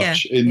pretty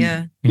much. In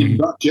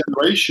that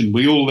generation,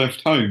 we all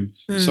left home.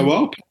 So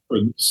our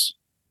parents,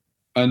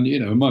 and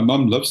my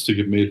mum loves to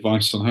give me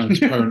advice on how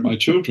to parent my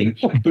children,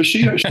 but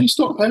she actually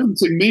stopped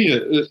parenting me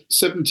at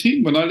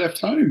 17 when I left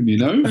home.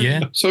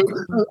 So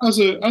as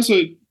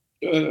an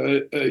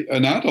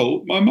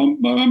adult, my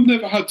mum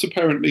never had to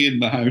parent me in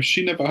the house.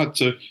 She never had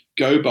to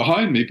go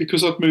behind me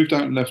because I've moved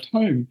out and left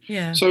home.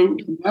 Yeah. So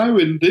now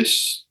in the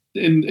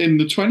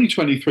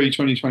 2023,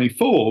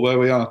 2024, where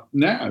we are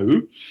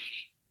now,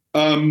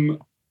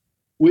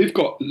 we've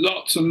got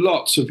lots and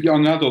lots of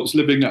young adults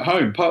living at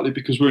home, partly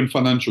because we're in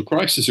financial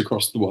crisis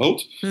across the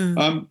world,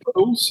 but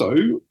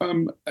also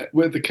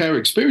with the care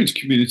experience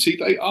community,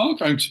 they are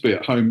going to be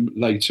at home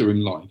later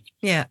in life.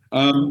 Yeah.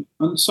 And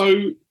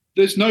so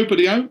there's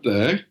nobody out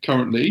there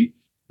currently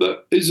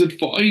that is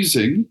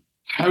advising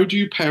how do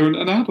you parent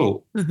an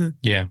adult? Mm-hmm.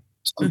 Yeah.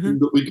 Something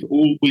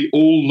that we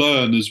all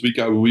learn as we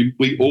go.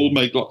 We all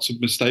make lots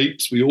of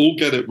mistakes. We all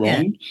get it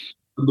wrong.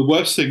 And the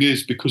worst thing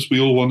is, because we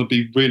all want to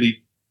be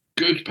really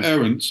good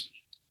parents,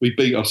 we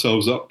beat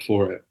ourselves up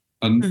for it.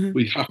 And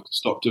we have to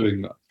stop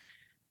doing that.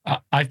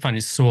 I find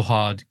it so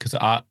hard because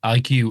I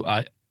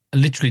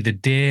literally the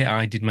day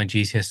I did my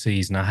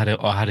GCSEs and I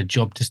had a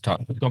job to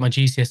start. I got my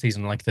GCSEs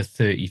on like the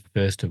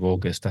 31st of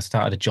August. I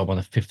started a job on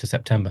the 5th of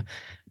September.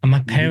 And my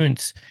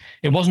parents,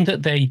 it wasn't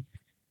that they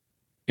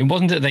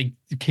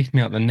kicked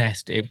me out the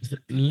nest. It was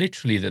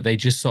literally that they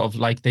just sort of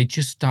like, they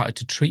just started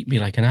to treat me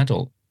like an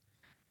adult.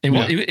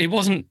 It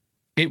wasn't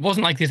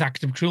like this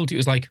act of cruelty. It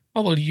was like,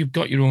 oh, well, you've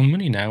got your own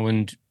money now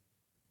and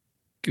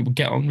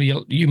get on with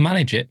you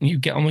manage it and you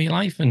get on with your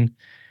life. And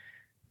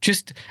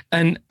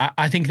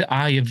I think that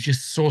I have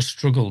just so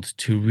struggled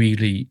to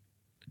really,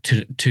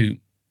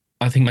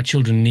 I think my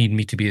children need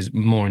me to be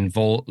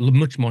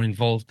much more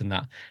involved than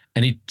that.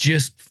 And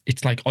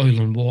it's like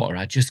oil and water.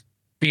 I just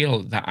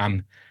feel that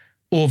I'm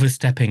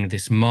overstepping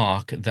this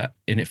mark and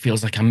it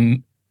feels like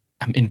it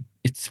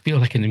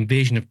feels like an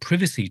invasion of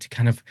privacy to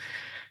kind of,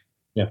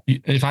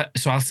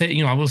 I'll say,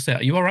 I will say,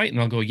 are you all right?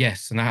 And I'll go,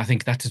 yes. And I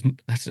think that's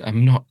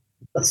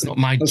not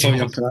my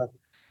job.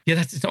 Yeah,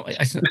 that's not,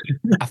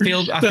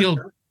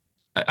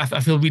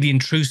 I feel really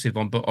intrusive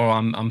or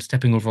I'm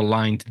stepping over a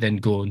line to then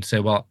go and say,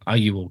 well, are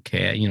you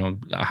okay?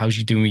 How's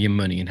you doing with your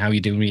money and how you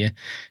doing with your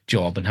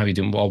job and how you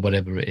doing or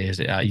whatever it is.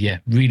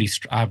 Really,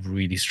 I've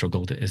really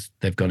struggled as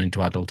they've gone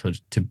into adulthood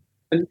to.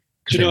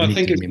 I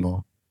think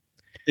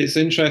it's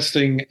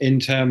interesting in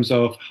terms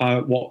of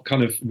what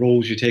kind of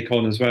roles you take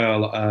on as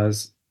well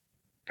as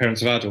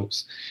parents of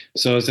adults.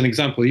 So as an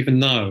example, even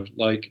now,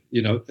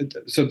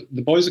 so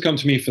the boys will come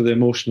to me for the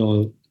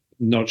emotional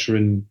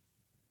nurturing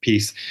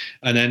piece,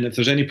 and then if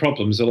there's any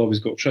problems, they'll always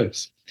go to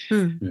Tris.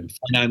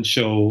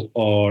 Financial,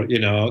 or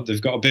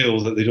they've got a bill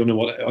that they don't know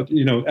what,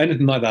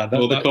 anything like that.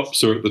 Or the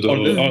cops are at the door,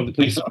 or the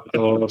police are at the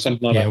door, or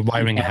something like that. Yeah,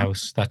 wiring a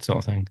house, that sort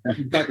of thing.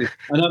 Exactly,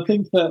 and I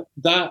think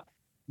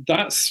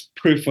that's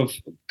proof of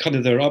kind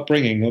of their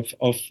upbringing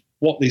of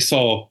what they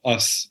saw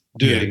us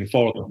doing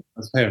for them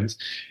as parents.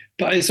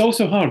 But it's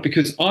also hard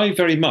because I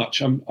very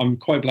much I'm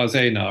quite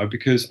blasé now,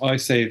 because I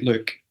say,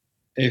 look,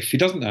 if he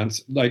doesn't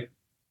answer,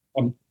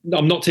 I'm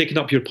not taking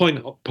up your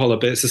point, Paula,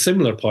 but it's a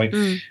similar point.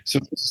 So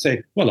to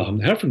say, well, I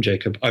haven't heard from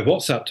Jacob. I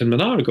WhatsApped him an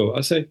hour ago.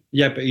 I say,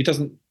 yeah, but he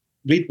doesn't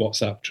read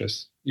WhatsApp,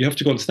 Tris. You have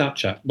to go on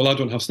Snapchat. Well, I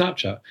don't have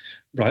Snapchat.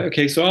 Right,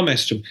 okay, so I'll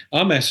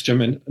message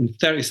him, and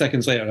 30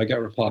 seconds later I get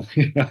a reply.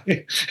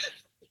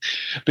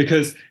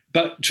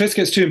 But Tris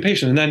gets too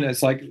impatient, and then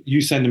it's like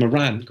you send him a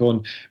rant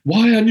going,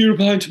 why aren't you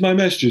replying to my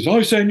messages?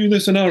 I sent you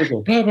this an hour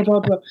ago, blah, blah, blah,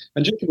 blah.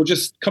 And Jacob will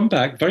just come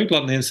back very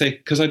bluntly and say,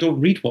 because I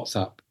don't read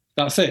WhatsApp.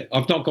 That's it.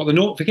 I've not got the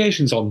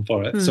notifications on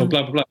for it. So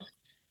blah, blah,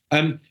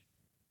 blah.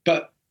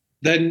 But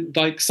then,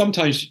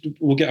 sometimes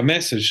we'll get a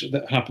message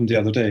that happened the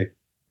other day.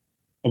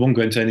 I won't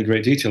go into any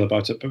great detail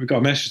about it, but we got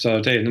a message the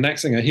other day, and the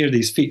next thing I hear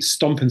these feet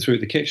stomping through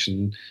the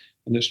kitchen,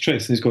 and it's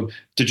Tris, and he's going,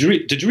 Did you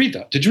read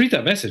that? Did you read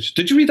that message?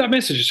 Did you read that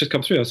message? It's just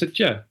come through. I said,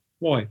 yeah.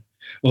 Why?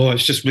 Oh,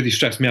 it's just really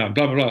stressed me out,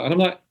 blah, blah, blah. And I'm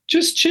like,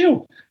 just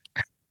chill.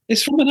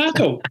 It's from an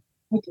adult.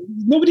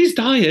 Nobody's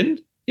dying.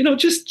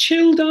 Just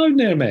chill down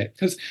there, mate.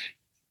 Because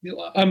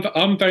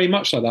I'm very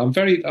much like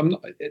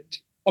that.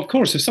 Of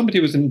course, if somebody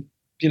was in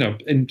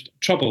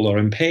trouble or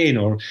in pain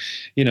or,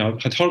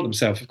 had hurt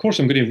themselves, of course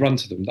I'm going to run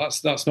to them.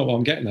 That's not what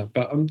I'm getting at.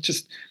 But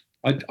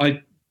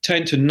I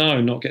tend to now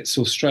not get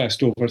so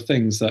stressed over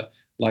things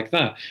like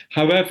that.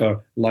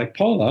 However, like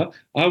Paula,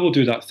 I will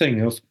do that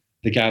thing of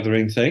the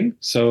gathering thing.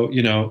 So, I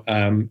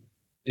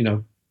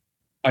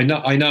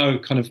now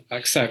kind of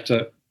accept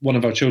that one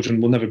of our children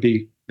will never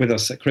be with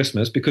us at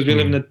Christmas because we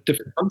live in a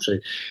different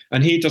country,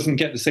 and he doesn't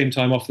get the same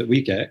time off that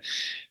we get.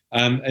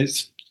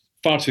 It's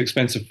far too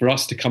expensive for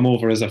us to come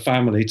over as a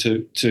family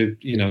to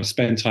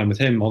spend time with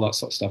him, all that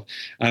sort of stuff.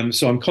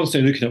 So I'm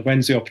constantly looking at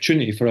when's the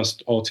opportunity for us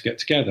all to get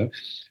together.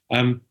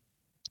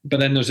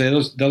 But then there's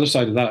the other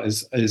side of that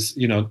is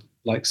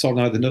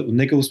sorting out the little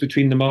niggles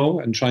between them all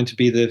and trying to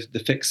be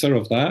the fixer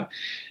of that.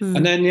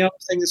 And then the other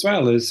thing as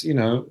well is, we've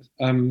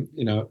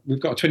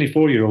got a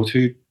 24-year-old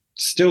who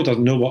still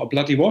doesn't know what a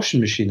bloody washing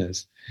machine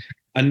is.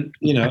 And,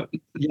 yeah,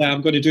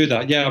 I'm going to do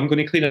that. Yeah, I'm going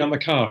to clean out my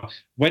car.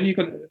 When are you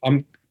going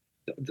to...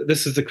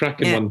 This is the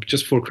cracking one,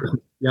 just for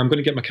Christmas. Yeah, I'm going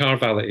to get my car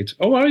valeted.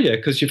 Oh, are you?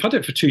 Because you've had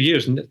it for 2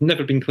 years and it's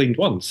never been cleaned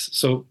once.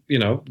 So,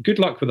 good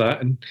luck with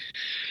that. And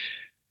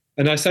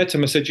I said to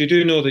him, you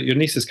do know that your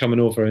niece is coming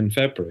over in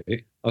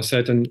February. I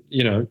said, and,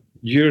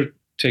 you're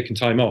taking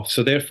time off.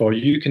 So therefore,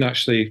 you can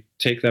actually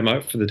take them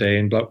out for the day.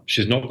 And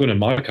she's not going in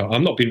my car.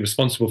 I'm not being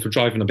responsible for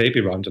driving a baby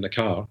around in a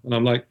car. And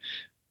I'm like,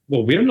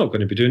 well, we're not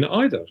going to be doing it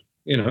either,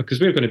 because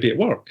we're going to be at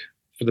work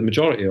for the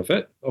majority of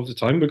the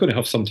time. We're going to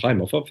have some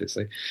time off,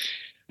 obviously.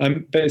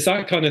 But it's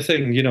that kind of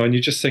thing, and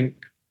you just think,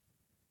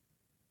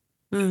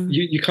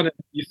 you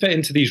fit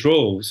into these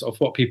roles of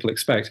what people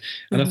expect.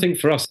 And I think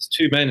for us, as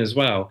two men as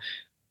well,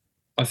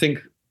 I think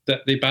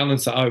that they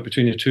balance it out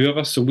between the two of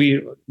us. So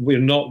we're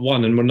not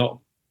one and we're not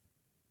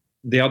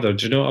the other.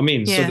 Do you know what I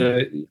mean? Yeah. So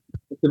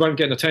if they weren't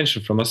getting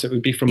attention from us, it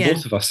would be from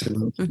both of us.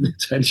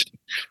 Attention,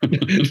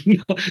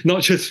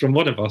 not just from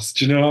one of us.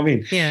 Do you know what I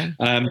mean? Yeah.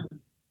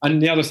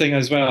 And the other thing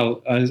as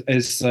well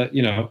is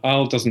that,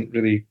 Al doesn't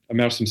really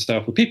immerse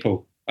himself with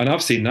people. And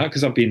I've seen that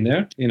because I've been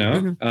there,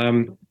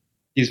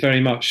 he's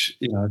very much,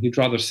 he'd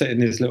rather sit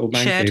in his little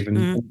man cave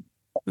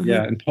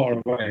and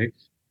potter away,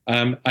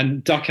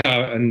 and duck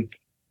out and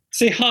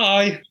say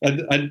hi,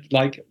 and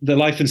like the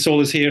life and soul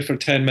is here for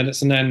 10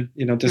 minutes and then,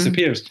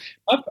 disappears.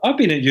 I've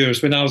been at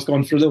yours when I was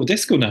gone for a little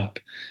disco nap.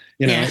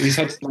 He's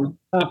had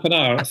half an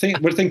hour. I think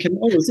we're thinking,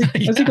 has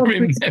he gone? I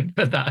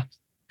remember that.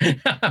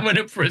 I went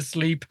up for a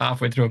sleep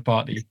halfway through a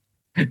party.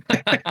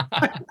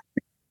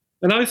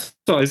 And I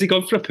thought, has he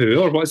gone for a poo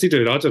or what is he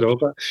doing? I don't know.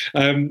 But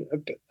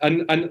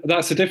and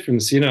that's the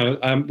difference,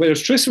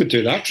 whereas Tris would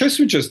do that. Tris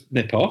would just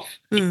nip off.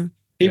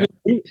 He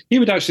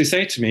would actually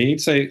say to me,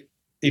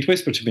 he'd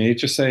whisper to me, he'd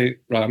just say,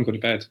 right, I'm going to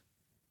bed.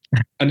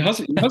 And he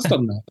has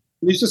done that.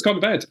 He's just gone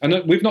to bed.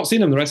 And we've not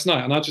seen him the rest of the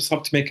night. And I just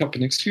have to make up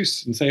an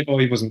excuse and say,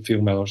 he wasn't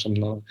feeling well or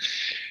something like that.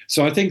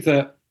 So I think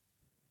that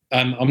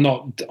I'm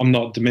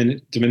not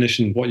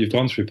diminishing what you've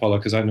gone through, Paula,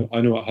 because I know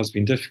it has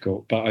been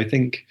difficult. But I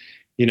think,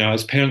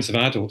 as parents of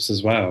adults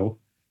as well,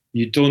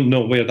 you don't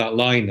know where that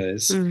line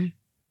is.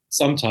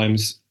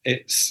 Sometimes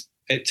it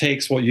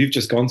takes what you've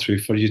just gone through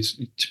for you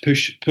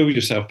to pull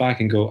yourself back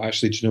and go,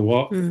 actually, do you know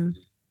what?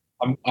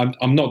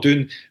 I'm not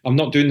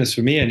doing this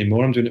for me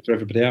anymore. I'm doing it for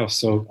everybody else.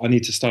 So I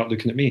need to start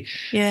looking at me.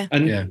 Yeah.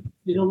 And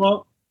you know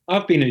what?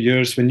 I've been at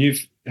yours when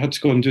you've had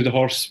to go and do the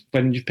horse,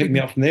 when you picked me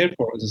up from the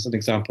airport, as an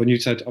example, and you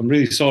said, I'm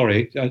really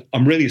sorry,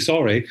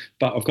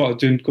 but I've got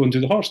to go and do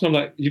the horse. And I'm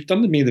like, you've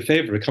done me the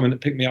favour of coming and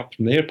pick me up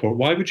from the airport.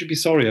 Why would you be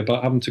sorry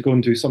about having to go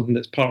and do something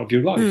that's part of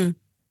your life?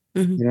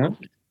 Yeah.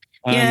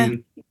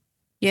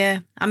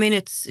 I mean,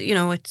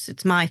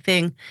 it's my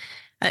thing,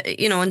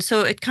 and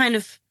so it kind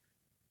of,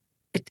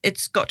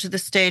 it's got to the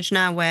stage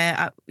now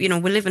where, we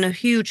live in a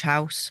huge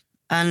house,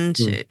 and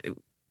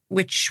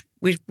which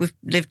we've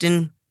lived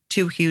in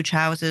 2 huge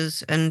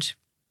houses, and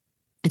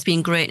it's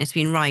been great and it's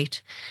been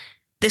right.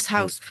 This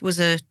house was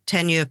a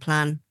 10-year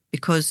plan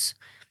because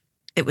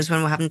it was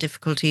when we're having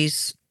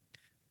difficulties,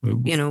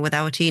 with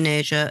our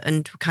teenager,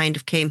 and kind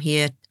of came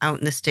here out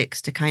in the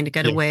sticks to kind of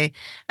get away,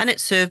 and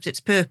it served its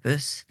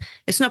purpose.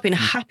 It's not been a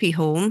happy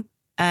home,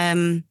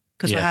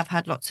 because we have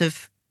had lots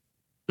of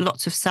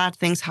sad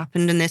things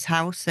happened in this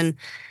house, and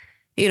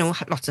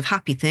lots of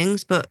happy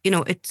things, but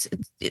it's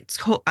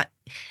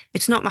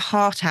not my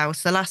heart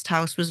house. The last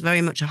house was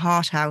very much a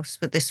heart house,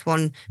 but this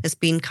one has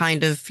been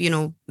kind of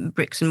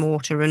bricks and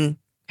mortar and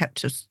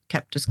kept us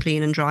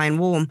clean and dry and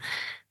warm,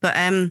 but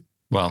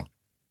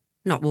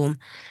not warm,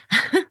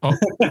 or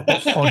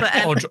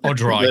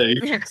dry.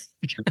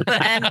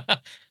 But,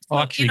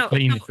 actually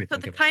clean.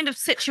 But the kind of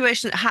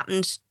situation that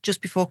happened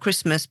just before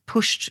Christmas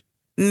pushed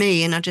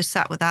me, and I just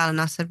sat with Al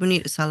and I said, we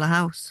need to sell the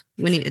house.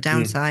 We need to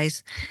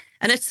downsize.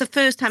 And it's the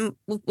first time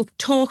we've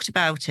talked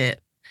about it,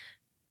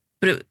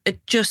 but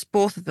it just,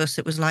 both of us,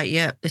 it was like,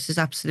 yeah, this is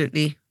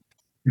absolutely...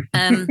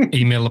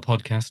 Email the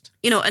podcast.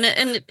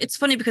 And it's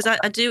funny because I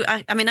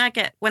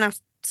get, when I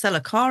sell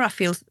a car, I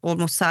feel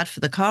almost sad for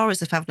the car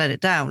as if I've let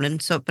it down.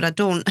 And so, but I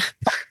don't.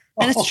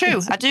 And it's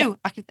true, I do.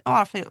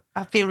 I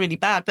feel really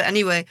bad. But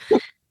anyway,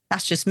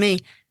 that's just me.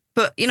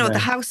 But, the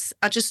house,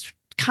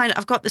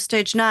 I've got the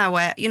stage now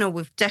where,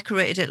 we've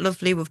decorated it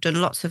lovely. We've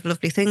done lots of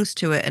lovely things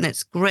to it and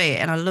it's great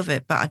and I love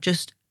it. But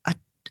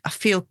I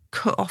feel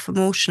cut off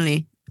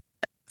emotionally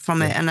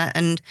from it.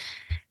 And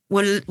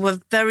we're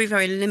very,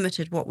 very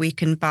limited what we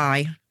can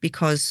buy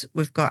because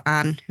we've got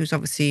Anne, who's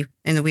obviously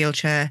in the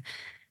wheelchair,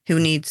 who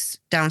needs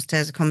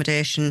downstairs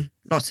accommodation,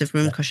 lots of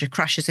room because she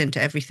crashes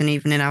into everything,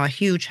 even in our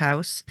huge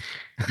house.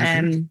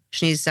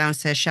 She needs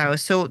downstairs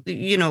showers. So,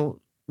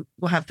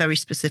 we'll have very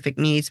specific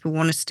needs. We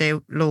want to stay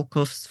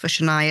local for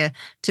Shania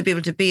to be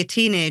able to be a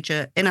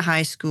teenager in a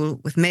high school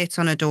with mates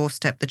on a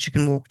doorstep that she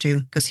can walk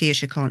to, because here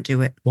she can't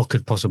do it. What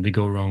could possibly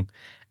go wrong?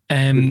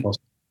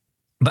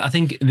 But I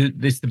think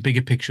there's the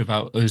bigger picture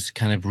about us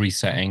kind of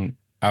resetting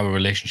our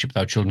relationship with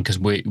our children, because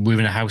we're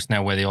in a house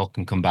now where they all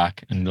can come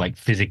back and like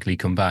physically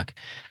come back.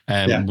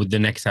 With the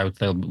next house,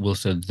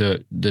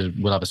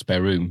 we'll have a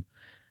spare room,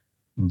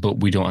 but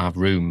we don't have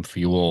room for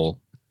you all,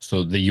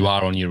 so that you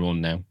are on your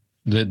own now.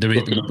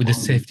 The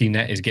safety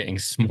net is getting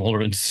smaller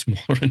and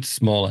smaller and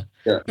smaller.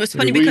 Yeah. It's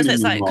funny because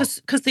it's like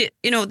because they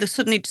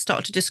suddenly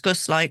started to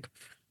discuss, like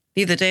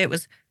the other day it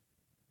was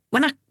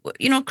when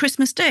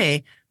Christmas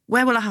Day,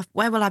 where will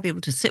I be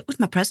able to sit with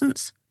my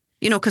presents?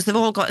 Because they've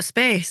all got a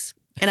space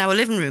in our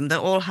living room. They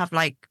all have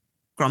like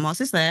grandma's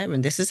is there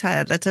and this is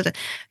her,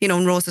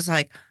 and Rose is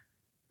like,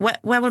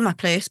 where will my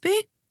place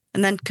be?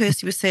 And then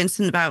Kirsty was saying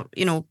something about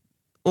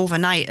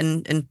overnight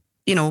and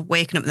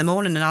waking up in the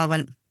morning, and I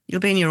went, you'll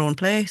be in your own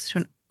place. She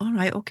went, all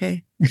right,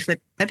 okay. So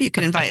maybe you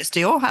can invite us to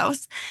your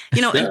house.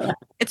 And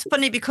it's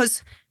funny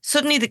because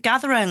suddenly the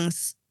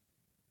gatherings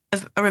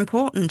are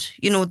important.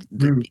 They know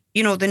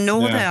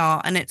they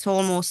are, and it's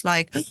almost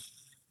like,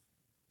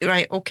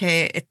 right,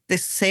 okay,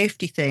 this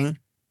safety thing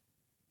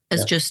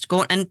as just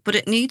going, but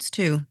it needs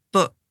to.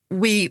 But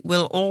we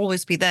will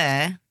always be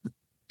there,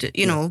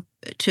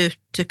 to,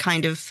 to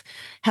kind of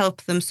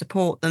help them,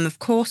 support them. Of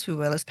course we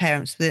will, as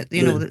parents. They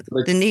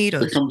need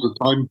us. There comes a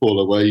time,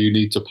 Paula, where you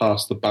need to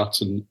pass the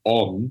baton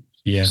on,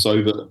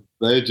 so that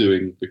they're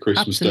doing the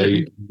Christmas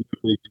Day,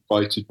 being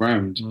invited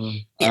round.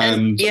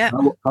 And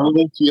how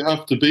old do you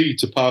have to be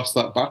to pass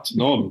that baton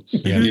on?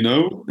 You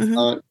know.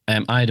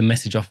 I had a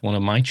message off one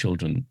of my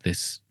children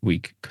this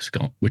week,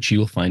 Scott, which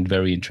you'll find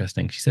very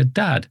interesting. She said,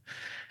 "Dad,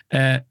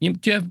 do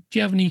you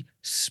have any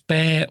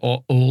spare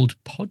or old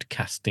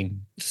podcasting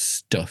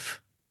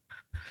stuff?"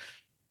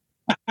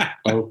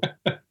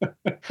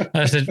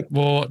 I said,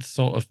 "What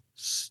sort of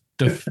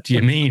stuff do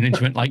you mean?" And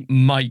she went, "Like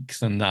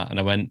mics and that." And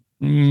I went,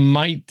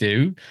 "Might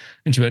do."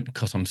 And she went,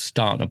 "Because I'm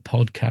starting a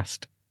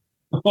podcast."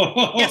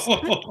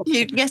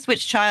 Guess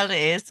which child it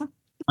is.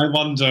 I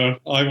wonder.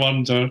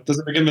 Does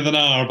it begin with an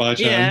R by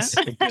chance?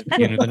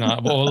 Begin with an R.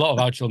 Well, a lot of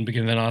our children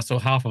begin with an R, so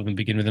half of them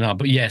begin with an R.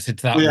 But yes,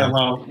 it's that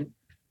one.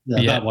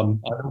 That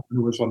one. I don't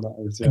know which one that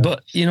is.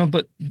 Yeah.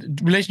 But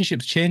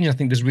relationships change. I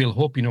think there's real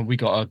hope. We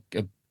got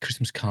a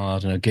Christmas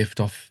card and a gift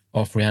off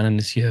Rhiannon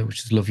this year, which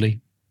is lovely.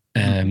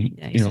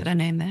 You said her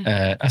name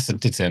there. I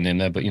did say her name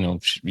there, but she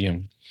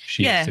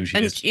is who she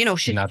is.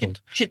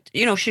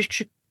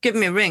 She gave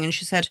me a ring and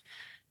she said,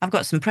 "I've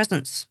got some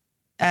presents.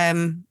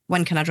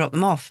 When can I drop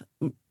them off?"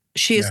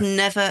 She has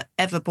never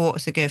ever bought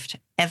us a gift,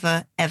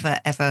 ever.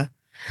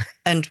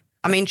 And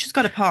I mean, she's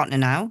got a partner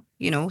now,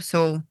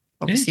 so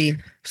obviously. Yeah.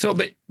 So,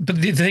 but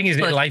the thing is,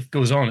 that life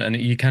goes on, and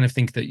you kind of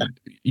think that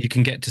you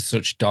can get to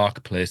such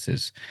dark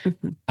places,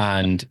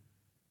 and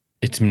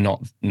it's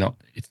not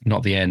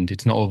the end.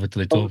 It's not over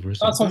till it's over.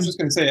 That's what I was just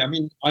going to say. I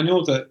mean, I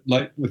know that,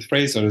 like with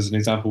Fraser as an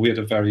example, we had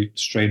a very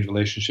strange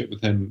relationship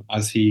with him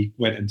as he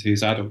went into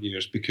his adult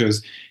years,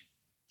 because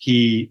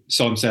he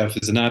saw himself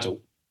as an adult.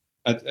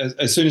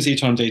 As soon as he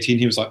turned 18,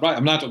 he was like, "Right,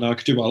 I'm an adult now. I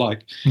can do what I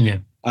like." Yeah.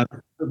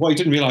 What he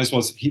didn't realise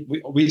was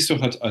we still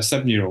had a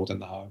 7-year-old in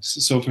the house.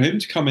 So for him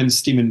to come in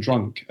steaming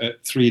drunk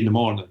at 3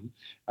 a.m,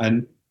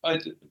 and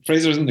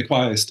Fraser isn't the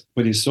quietest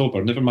when he's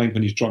sober, never mind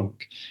when he's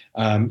drunk.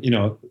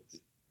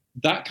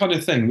 That kind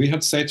of thing, we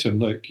had to say to him,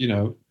 "Look,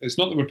 it's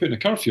not that we're putting a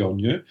curfew on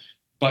you,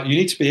 but you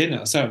need to be in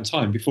at a certain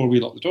time before we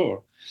lock the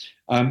door."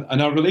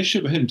 And our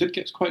relationship with him did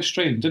get quite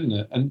strained, didn't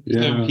it? And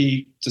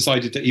he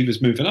decided that he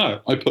was moving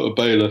out. I put a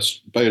bale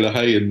of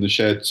hay in the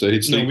shed, so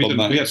he'd sleep on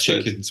that. We had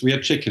chickens. We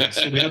had chickens.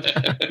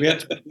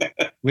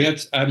 we had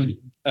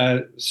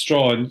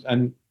straw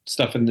and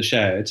stuff in the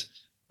shed,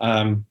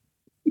 and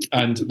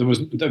there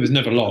was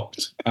never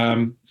locked.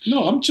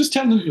 No, I'm just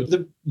telling you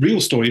the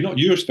real story, not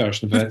yours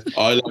version of it.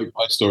 I like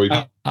my story.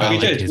 We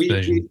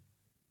did.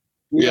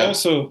 We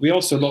also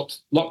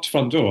locked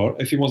front door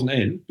if he wasn't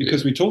in,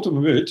 because we told him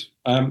we would.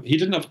 He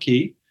didn't have a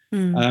key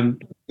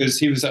because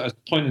he was at a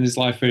point in his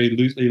life where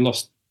he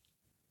lost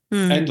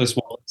endless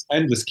wallets,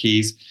 endless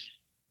keys,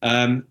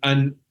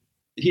 and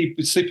he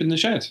would sleep in the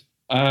shed.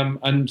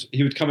 And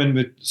he would come in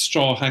with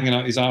straw hanging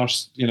out his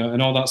arse,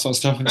 and all that sort of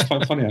stuff. And it's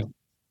quite funny.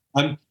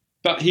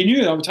 But he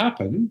knew that would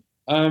happen.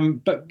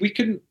 But we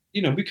couldn't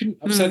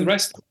upset the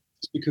rest of them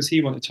because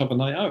he wanted to have a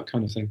night out,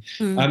 kind of thing.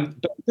 But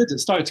it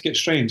started to get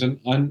strange,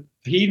 and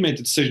he made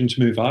the decision to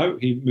move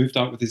out. He moved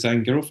out with his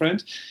then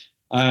girlfriend,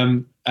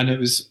 and it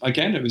was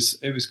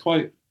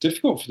quite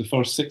difficult for the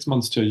first 6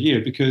 months to a year,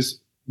 because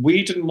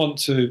we didn't want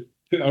to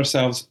put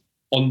ourselves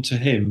onto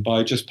him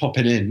by just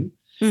popping in,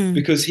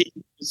 because he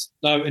was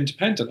now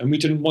independent, and we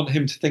didn't want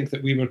him to think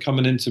that we were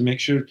coming in to make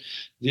sure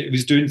that he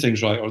was doing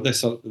things right, or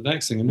this or the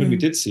next thing. And when we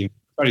did see him,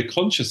 we were very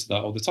conscious of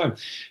that all the time.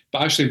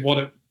 But actually, what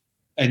it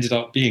ended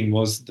up being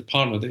was the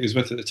partner that he was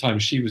with at the time,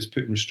 she was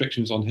putting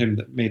restrictions on him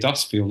that made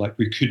us feel like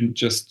we couldn't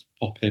just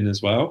pop in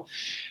as well.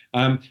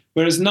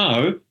 Whereas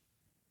now,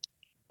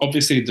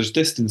 obviously, there's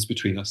distance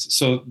between us.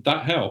 So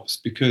that helps,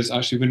 because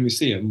actually when we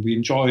see him, we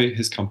enjoy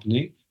his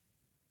company.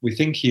 We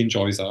think he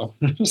enjoys ours.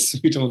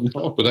 We don't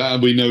know.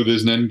 But we know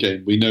there's an end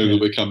game. We know that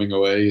we're coming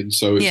away, and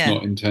so it's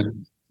not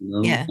intense.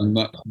 And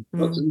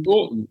that's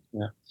important.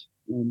 Yeah.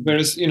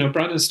 Whereas,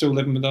 Brandon's still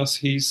living with us.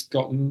 He's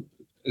gotten,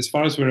 as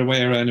far as we're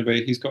aware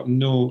anyway, he's got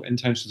no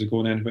intentions of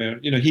going anywhere.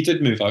 He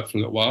did move out for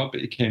a little while,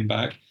 but he came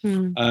back.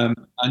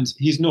 And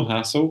he's no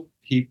hassle.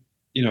 He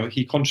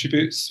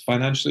contributes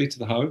financially to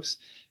the house.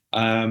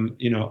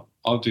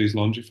 I'll do his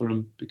laundry for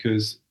him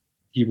because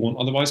he won't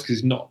otherwise, because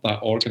he's not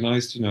that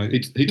organised.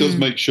 He does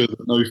make sure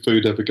that no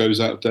food ever goes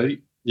out of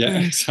date. Yeah,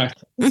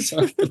 exactly.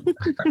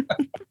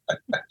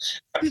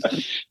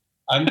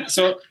 And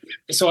so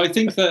I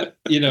think that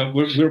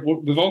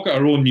we've all got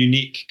our own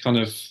unique kind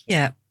of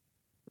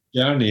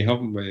journey,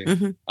 haven't we?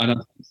 And I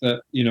think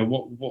that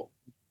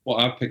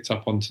what I picked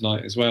up on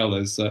tonight as well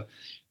is that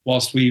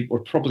whilst we were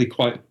probably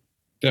quite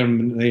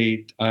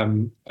firmly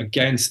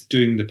against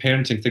doing the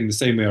parenting thing the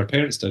same way our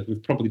parents did,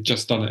 we've probably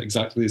just done it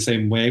exactly the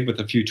same way with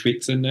a few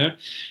tweaks in there.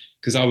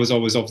 Because I was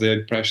always of the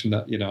impression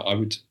that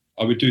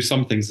I would do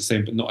some things the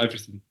same, but not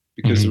everything,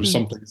 because there were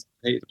some things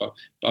I hated about.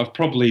 But I've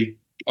probably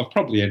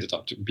ended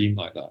up being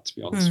like that, to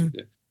be honest with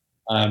you.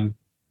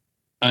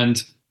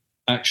 And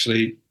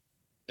actually,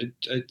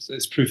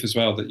 it's proof as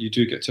well that you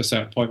do get to a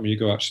certain point where you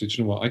go, actually, do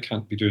you know what? I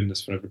can't be doing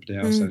this for everybody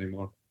else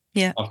anymore.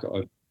 Yeah. I've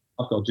got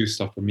to do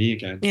stuff for me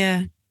again.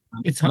 Yeah.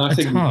 It's hard.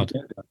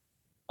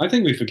 I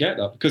think we forget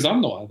that because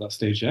I'm not at that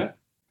stage yet.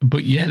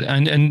 But yeah,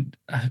 and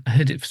I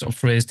heard it sort of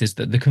phrased is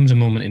that there comes a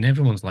moment in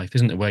everyone's life,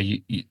 isn't it, where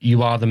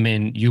you are the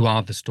main, you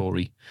are the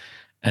story,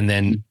 and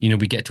then we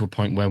get to a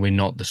point where we're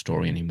not the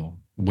story anymore.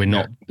 We're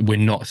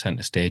not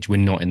center stage. We're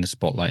not in the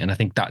spotlight, and I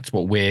think that's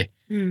what we're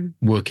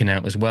working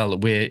out as well.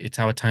 It's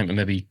our time to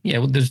maybe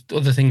there's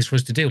other things for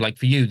us to do. Like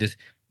for you, there's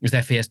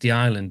FASD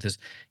Ireland. There's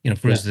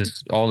for us,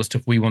 there's all the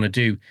stuff we want to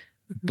do,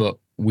 but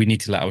we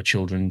need to let our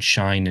children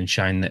shine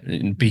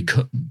and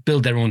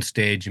build their own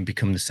stage and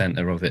become the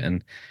center of it,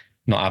 and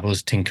not have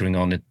us tinkering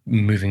on it,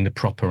 moving the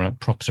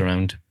props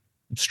around,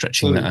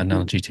 stretching that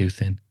analogy too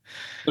thin.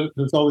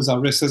 There's always that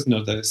risk, isn't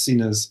there, that it's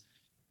seen as,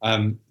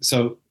 I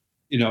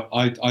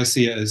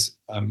see it as,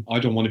 I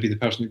don't want to be the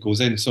person that goes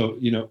in. So,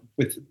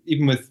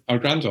 even with our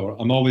granddaughter,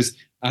 I'm always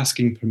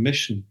asking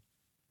permission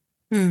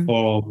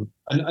for,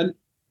 and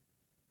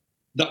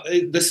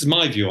this is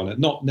my view on it,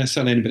 not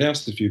necessarily anybody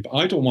else's view, but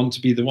I don't want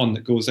to be the one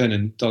that goes in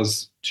and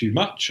does too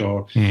much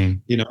or,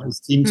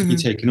 seem to be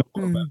taken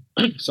over.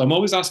 So I'm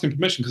always asking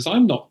permission because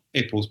I'm not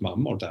April's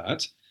mum or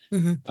dad.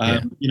 We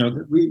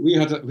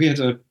had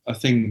a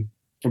thing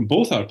from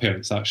both our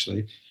parents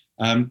actually,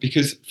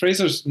 because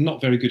Fraser's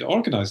not very good at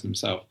organising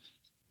himself.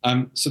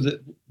 So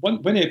that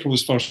when April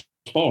was first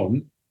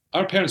born,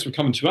 our parents were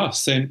coming to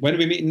us saying, when are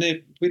we meeting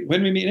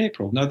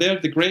April? Now they're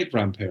the great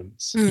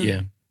grandparents.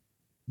 Yeah.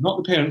 Not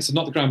the parents and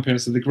not the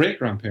grandparents, they're the great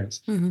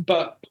grandparents.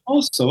 But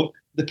also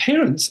the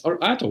parents are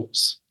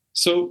adults.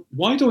 So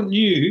why don't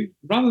you,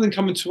 rather than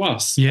coming to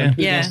us,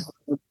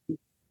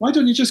 why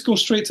don't you just go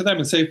straight to them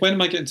and say, when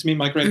am I getting to meet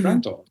my great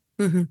granddaughter?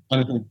 Kind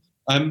of thing.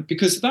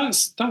 Because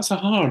that's a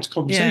hard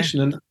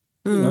conversation, and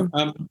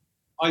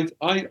I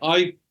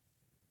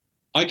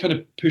kind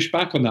of push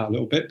back on that a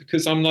little bit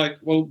because I'm like,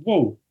 well,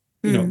 whoa,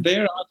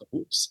 they're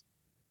adults,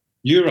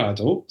 you're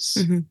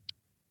adults.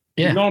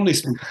 You normally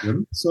speak to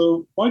them,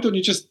 so why don't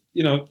you just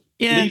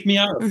leave me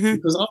out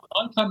because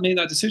I can't make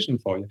that decision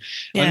for you.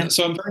 And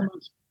so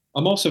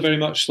I'm also very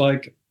much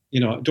like, I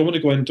don't want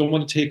to go in, don't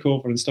want to take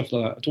over and stuff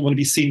like that. I don't want to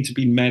be seen to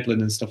be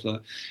meddling and stuff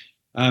like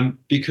that,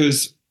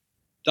 because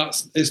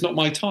it's not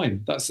my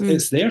time.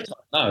 It's their time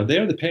now.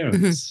 They're the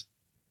parents.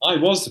 I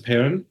was the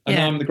parent, and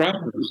now I'm the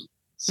grandparent.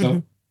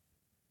 So,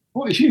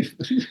 what are you?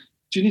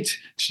 Do you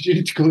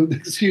need to go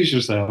excuse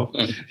yourself?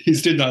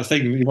 He's doing that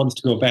thing. He wants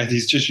to go to bed.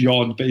 He's just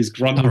yawned, but he's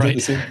grunting at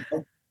the same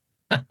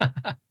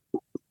time.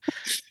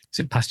 Is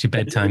it past your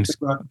bedtime,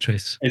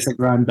 Tris? It's a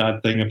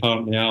granddad thing,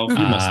 apparently, Al.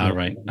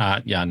 Right.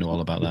 Yeah, I know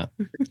all about that.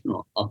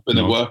 I've been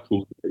at work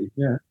all day.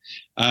 Yeah.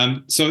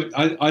 So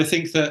I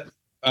think that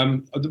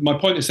my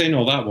point of saying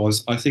all that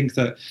was, I think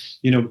that,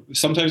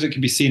 sometimes it can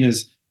be seen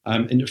as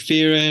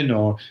interfering,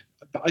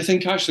 but I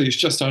think actually it's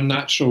just our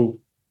natural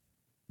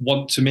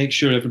want to make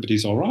sure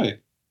everybody's all right.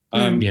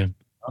 And, we've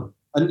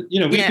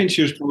been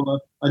to yours, Paula,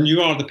 and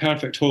you are the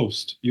perfect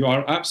host. You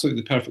are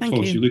absolutely the perfect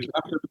host. You look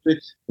after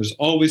everybody. There's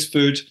always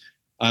food.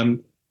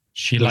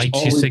 She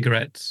lights your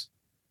cigarettes.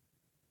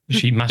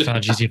 She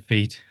massages your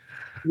feet.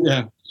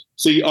 Yeah.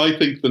 See, I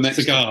think the next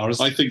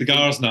cigars. I think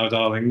cigars now,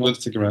 darling, not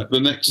cigarette.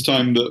 The next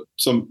time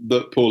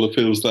that Paula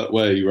feels that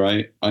way,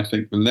 right? I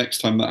think the next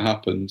time that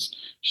happens,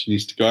 she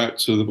needs to go out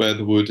to where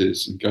the wood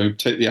is and go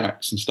take the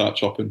axe and start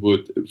chopping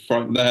wood,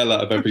 frighten the hell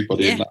out of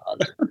everybody in that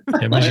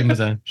house. Imagine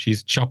mother,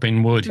 she's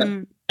chopping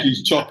wood.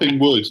 She's chopping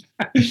wood.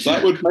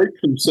 That would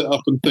make them sit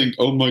up and think,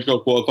 "Oh my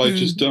God, what have I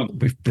just done?"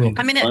 We've broken.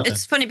 I mean,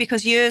 it's funny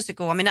because years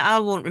ago, I mean, I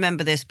won't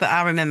remember this, but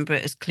I remember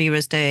it as clear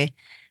as day.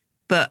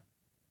 But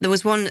there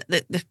was one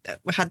that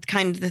we had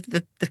kind of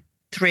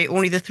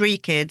only the three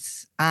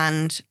kids,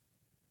 and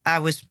I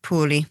was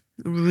poorly,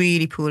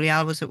 really poorly.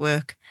 I was at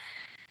work,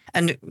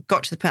 and it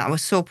got to the point I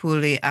was so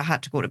poorly I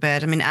had to go to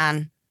bed. I mean,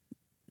 Anne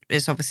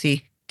is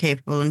obviously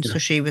capable, and so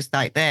she was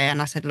like there,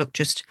 and I said, "Look,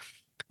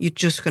 you're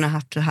just going to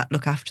have to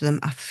look after them.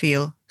 I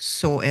feel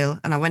so ill."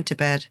 And I went to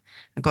bed.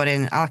 I got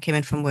in. Al came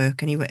in from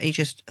work, and he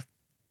just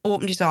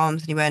opened his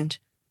arms and he went,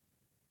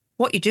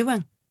 "What are you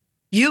doing?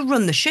 You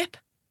run the ship."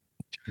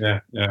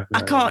 Yeah.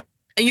 I can't.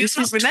 You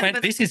can't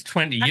remember. This is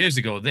 20 years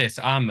ago.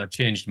 I'm a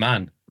changed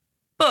man.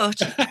 But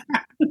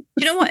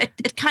you know what?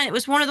 It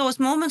was one of those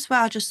moments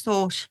where I just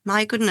thought,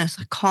 my goodness,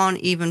 I can't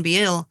even be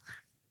ill.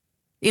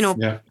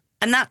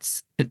 And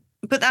that's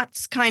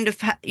kind of,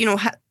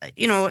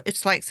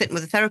 it's like sitting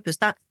with a therapist.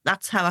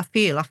 That's how I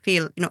feel. I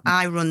feel,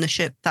 I run the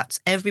ship.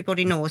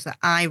 Everybody knows that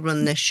I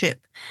run this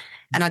ship,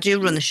 and I do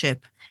run the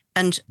ship.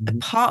 And a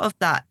part of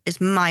that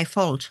is my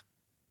fault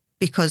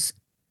because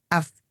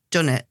I've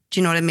done it. Do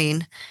you know what I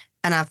mean?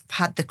 And I've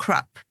had the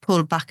crap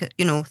pulled back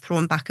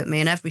thrown back at me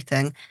and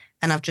everything,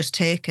 and I've just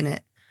taken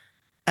it.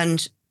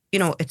 And,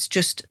 it's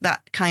just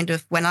that kind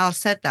of, when Al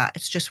said that,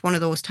 it's just one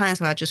of those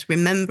times where I just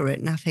remember it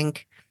and I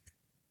think,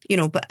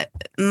 but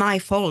my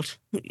fault,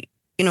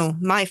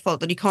 my fault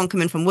that he can't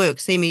come in from work,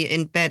 see me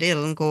in bed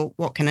ill and go,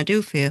 what can I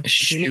do for you?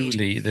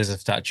 Surely there's a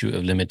statute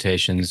of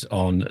limitations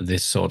on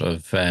this sort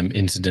of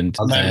incident.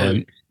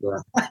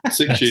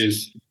 6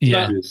 years.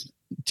 Yeah,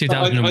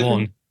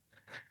 2001.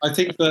 I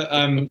think that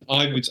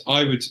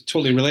I would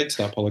totally relate to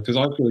that, Paula, because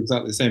I feel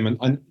exactly the same.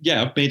 And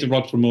yeah, I've made a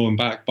rod for mowing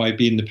back by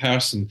being the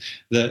person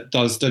that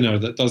does dinner,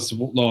 that does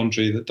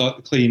laundry,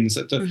 that cleans,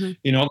 that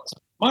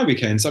my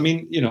weekends. I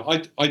mean,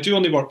 I do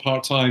only work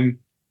part-time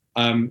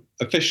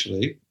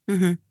officially.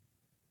 Mm-hmm.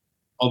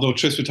 Although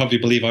Tris would have you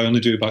believe I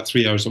only do about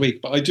 3 hours a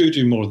week, but I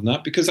do more than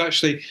that, because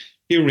actually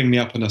he'll ring me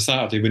up on a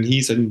Saturday when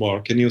he's in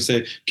work and he'll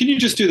say, can you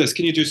just do this?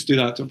 Can you just do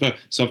that?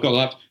 So I've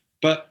got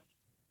that.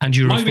 And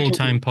you're a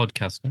full-time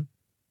podcaster?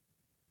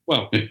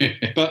 Well,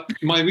 but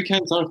my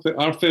weekends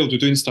are filled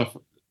with doing stuff,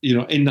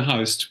 in the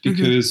house,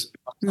 because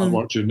I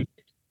work during the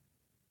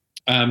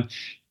week.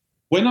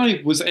 When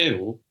I was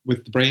ill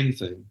with the brain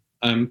thing,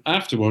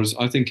 afterwards,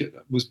 I think it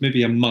was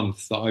maybe a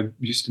month that I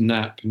used to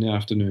nap in the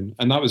afternoon.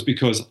 And that was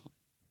because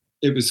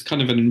it was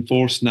kind of an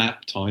enforced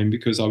nap time,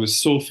 because I was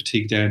so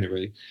fatigued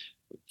anyway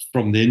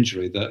from the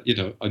injury that,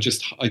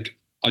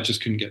 I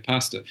just couldn't get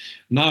past it.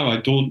 Now I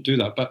don't do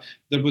that. But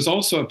there was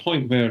also a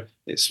point where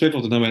it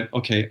swiveled and I went,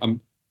 okay,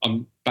 I'm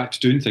back to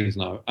doing things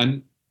now.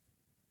 And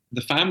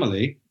the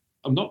family,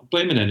 I'm not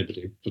blaming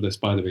anybody for this,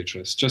 by the way,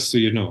 Tris, just so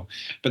you know,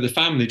 but the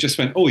family just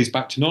went, oh, he's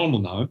back to normal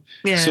now.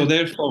 Yeah. So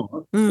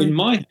therefore, in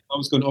my head, I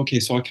was going, okay,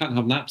 so I can't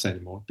have naps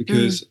anymore,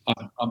 because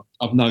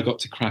I've now got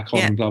to crack on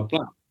and blah,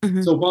 blah.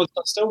 Mm-hmm. So whilst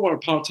I still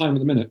work part-time at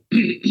the minute,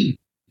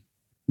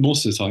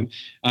 most of the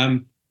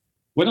time,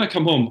 when I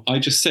come home, I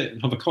just sit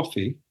and have a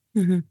coffee.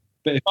 Mm-hmm.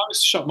 But if I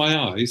was to shut my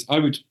eyes, I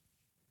would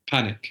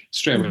panic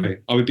straight away.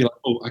 I would be like,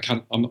 oh, I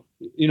can't, I'm not,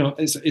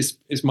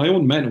 it's my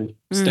own mental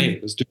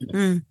state that's doing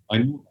it. I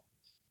know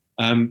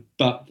that.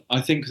 But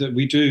I think that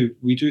we do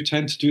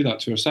tend to do that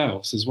to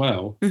ourselves as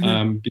well,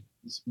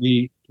 because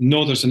we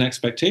know there's an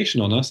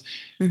expectation on us.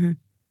 Mm-hmm.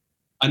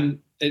 And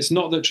it's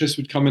not that Tris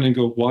would come in and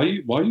go,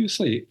 why are you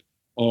asleep?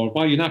 Or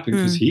why are you napping?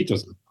 Because he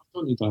doesn't.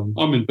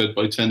 I'm in bed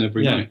by 10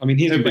 every night. I mean,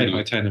 he's in bed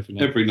by 10 every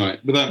night. Every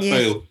night, without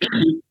fail.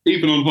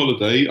 Even on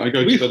holiday, I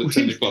go to bed at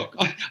 10 o'clock.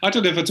 I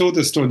don't know if I told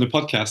this story in the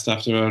podcast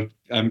after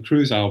our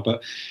cruise, Al,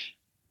 but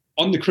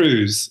on the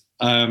cruise,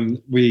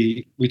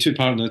 we took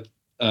part in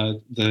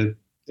the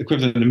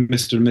equivalent of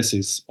Mr. and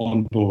Mrs.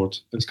 on board.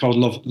 It's called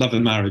Love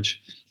and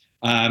Marriage.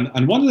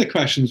 And one of the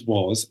questions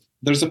was,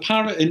 there's a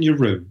parrot in your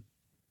room.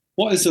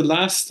 What is the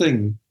last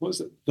thing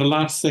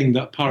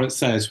that parrot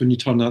says when you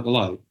turn out the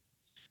light?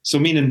 So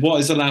meaning,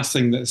 what is the last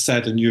thing that's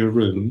said in your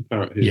room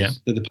that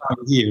the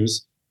parrot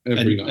hears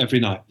every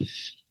night?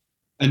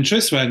 And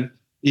Tris went,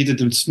 he did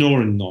the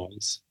snoring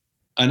noise.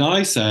 And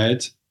I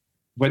said,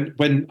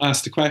 when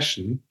asked the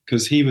question,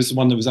 because he was the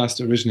one that was asked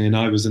it originally and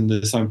I was in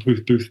the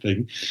soundproof booth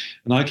thing,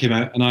 and I came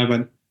out and I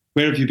went,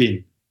 where have you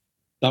been?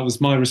 That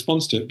was my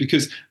response to it,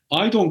 because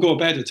I don't go to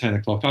bed at 10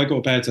 o'clock. I go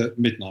to bed at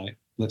midnight,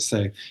 let's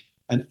say.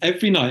 And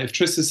every night, if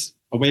Tris is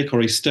awake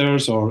or he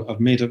stirs or I've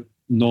made a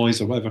noise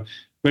or whatever,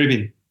 where have you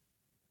been?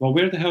 Well,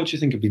 where the hell do you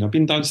think I've been? I've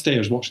been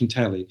downstairs watching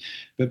telly.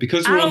 But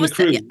because we're on the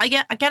cruise... I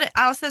get it.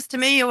 Al says to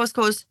me, he always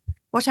goes,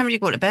 what time did you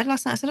go to bed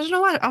last night? I said, I don't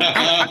know.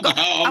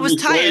 I was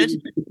tired.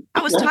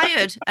 I was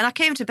tired and I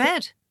came to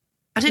bed.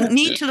 I didn't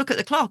need to look at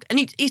the clock. And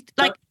he's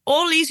like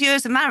all these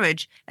years of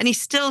marriage and he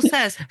still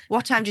says,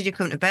 what time did you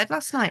come to bed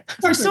last night?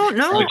 I don't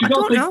know. I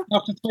don't know.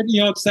 After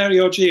 20-odd,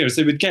 30-odd years,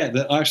 they would get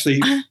that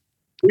actually...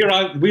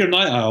 We're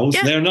night owls.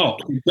 Yeah. They're not.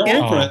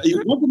 They're over it.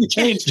 You're not going to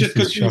change just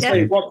because you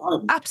say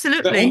what.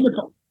 Absolutely.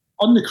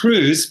 On the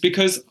cruise,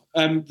 because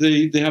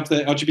they have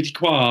the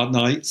LGBTQ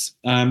nights.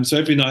 So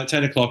every night at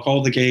 10 o'clock,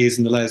 all the gays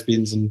and the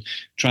lesbians and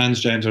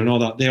transgender and all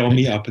that, they all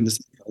meet up in the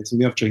same place and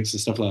we have drinks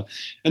and stuff like that.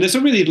 And it's a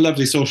really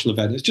lovely social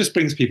event. It just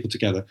brings people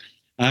together.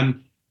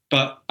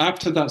 But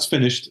after that's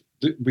finished,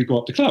 we go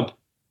up to club.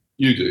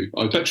 You do.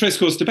 But Tris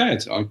goes to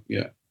bed.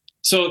 Yeah.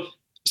 So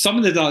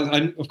some of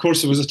and of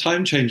course there was a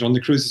time change on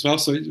the cruise as well.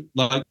 So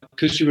like,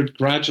 because you were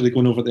gradually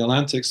going over the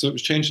Atlantic, so it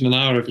was changing an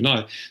hour every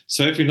night.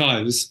 So every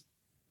night it was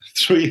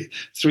 3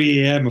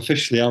 a.m.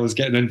 officially. I was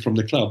getting in from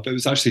the club, but it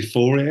was actually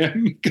 4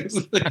 a.m. because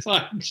of the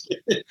time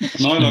change.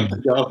 And I like to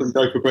get up and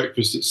go for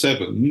breakfast at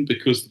 7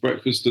 because the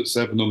breakfast at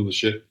 7 on the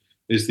ship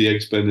is the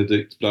eggs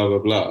Benedict, blah blah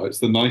blah. It's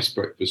the nice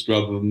breakfast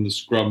rather than the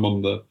scrum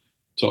on the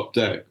top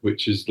deck,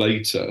 which is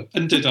later.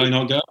 And did I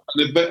not go?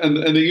 And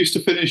it used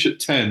to finish at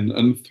 10,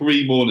 and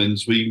 3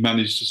 mornings we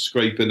managed to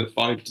scrape in at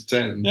 5 to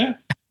 10. Yeah,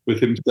 with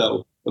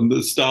himself, and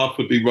the staff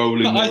would be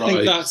rolling. But I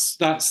think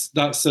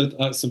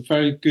that's a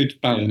very good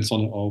balance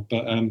on it all.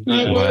 But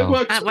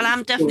well,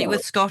 I'm definitely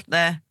with Scott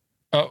there.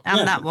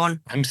 I'm that one.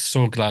 I'm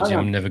so glad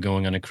I'm never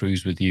going on a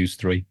cruise with you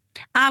three.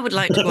 I would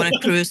like to go on a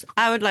cruise.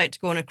 I would like to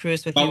go on a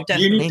cruise with you.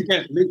 Definitely.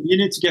 You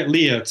need to get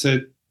Leah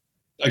to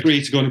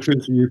agree to go on a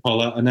cruise with you,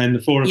 Paula, and then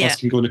the 4 of us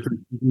can go on a cruise.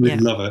 We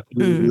love it.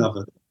 We love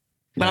it.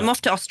 Well, I'm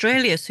off to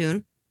Australia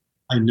soon.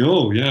 I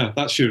know, yeah.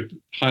 That's your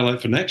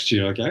highlight for next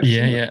year, I guess.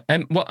 Yeah.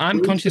 Well,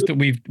 I'm conscious that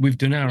we've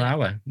done our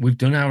hour. We've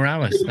done our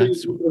hour.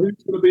 Who's going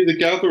to be the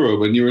gatherer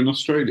when you're in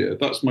Australia?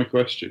 That's my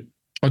question.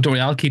 Oh, don't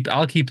worry.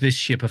 I'll keep this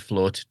ship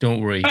afloat.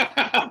 Don't worry.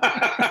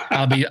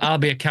 I'll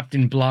be a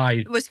Captain Blythe.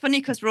 It was funny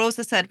because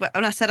Rosa said,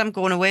 when I said I'm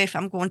going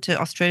to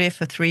Australia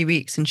for 3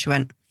 weeks, and she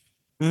went,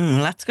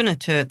 that's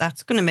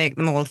gonna make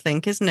them all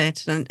think, isn't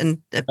it?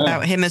 And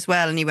about him as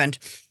well. And he went,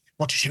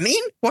 what does she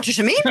mean? What does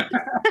she mean?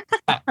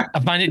 I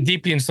find it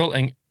deeply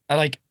insulting.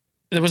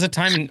 There was a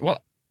time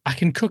I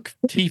can cook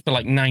tea for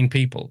like 9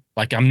 people.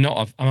 Like I'm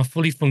a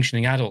fully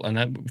functioning adult. And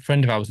a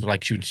friend of ours was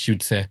like, she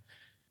would say,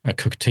 I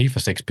cook tea for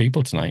 6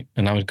 people tonight.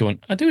 And I was going,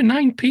 I do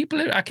 9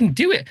 people. I can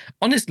do it.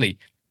 Honestly,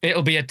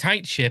 it'll be a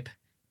tight ship.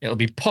 It'll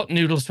be pot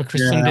noodles for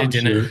Sunday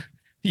dinner. Sure.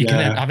 You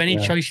can have any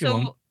choice you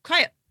want.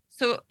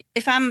 So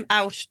if I'm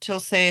out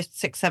till say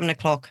 6, 7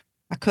 o'clock,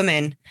 I come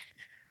in,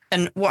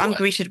 and what I'm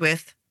greeted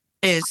with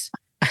is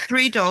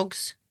 3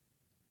 dogs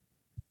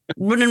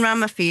running around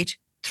my feet,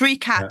 3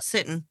 cats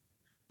sitting,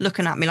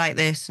 looking at me like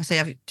this. I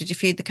say, did you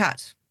feed the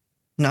cats?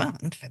 No, I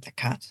haven't fed the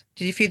cats.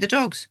 Did you feed the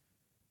dogs?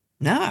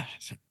 No.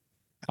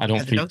 I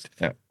don't feed.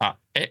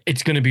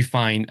 It's going to be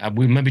fine.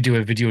 We'll maybe do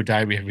a video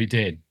diary every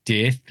day.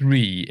 Day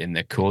 3 in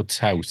the Coates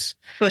house.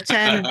 But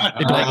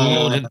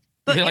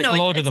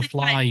Lord of the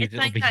Flies.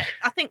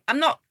 I think I'm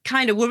not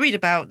kind of worried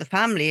about the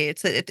family.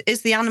 It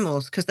is the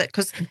animals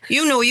because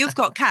you've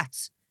got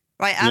cats,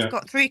 right? I've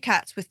got 3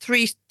 cats with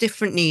 3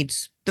 different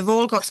needs. They've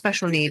all got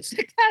special needs,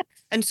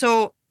 and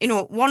so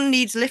one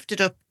needs lifted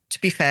up to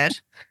be fed,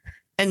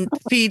 and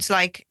feeds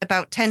like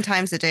about 10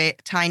 times a day,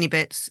 tiny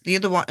bits. The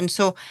other one, and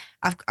so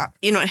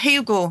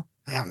he'll go,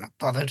 I'm not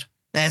bothered.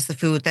 There's the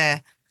food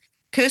there.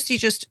 Kirsty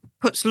just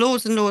puts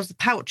loads and loads of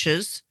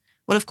pouches.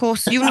 Well, of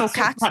course,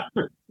 cats.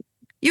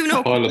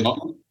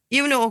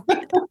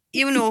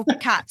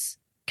 Cats.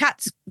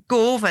 Cats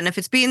go over, and if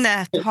it's been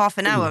there for half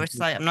an hour, it's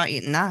like, I'm not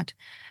eating that.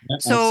 Yeah,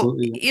 so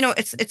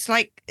it's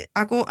like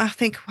I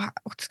think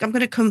I'm going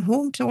to come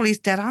home to all these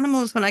dead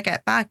animals when I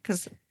get back,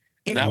 because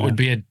that would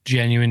be a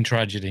genuine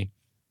tragedy.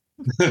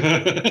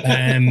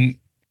 On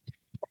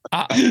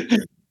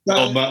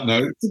that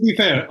note, to be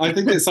fair, I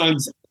think it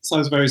sounds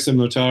very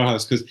similar to our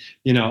house, because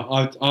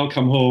I'll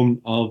come home,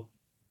 I'll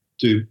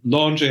do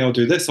laundry, I'll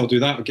do this, I'll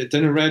do that, I'll get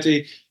dinner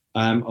ready,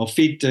 I'll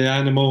feed the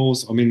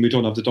animals. I mean, we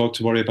don't have the dog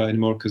to worry about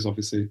anymore because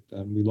obviously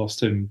we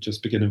lost him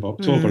just beginning of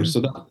October.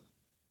 So that,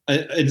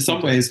 in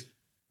some ways,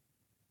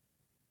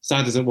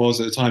 sad as it was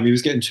at the time, he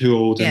was getting too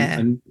old,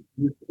 and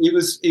he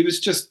was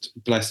just,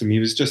 bless him, he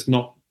was just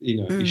not.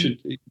 You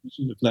shouldn't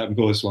have let him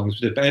go as long as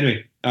we did. But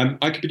anyway,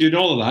 I could be doing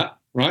all of that,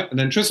 right? And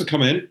then Tris will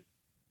come in.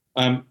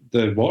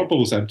 The water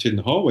bowl's empty in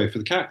the hallway for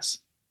the cats.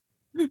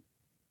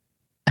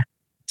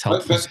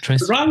 But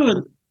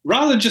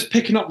rather than just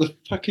picking up the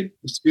fucking,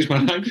 excuse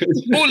my language.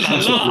 Oh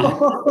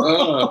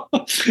la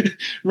la!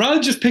 Rather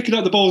than just picking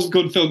up the bowls and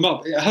going and fill them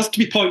up, it has to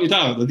be pointed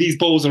out that these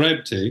bowls are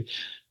empty.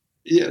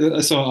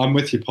 Yeah, so I'm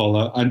with you,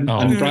 Paula. And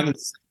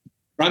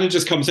Brandon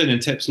just comes in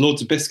and tips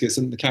loads of biscuits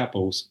into the cat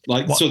bowls,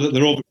 so that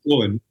they're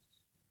overflowing.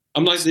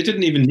 I'm like, they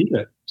didn't even need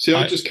it. See,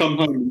 I just come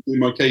home and do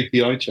my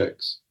KPI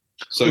checks.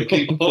 So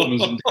key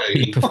performance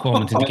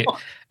indicator.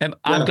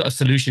 I've got a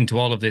solution to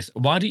all of this.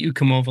 Why don't you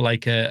come over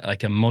like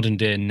a modern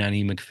day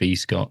Nanny McPhee,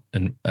 Scott,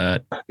 and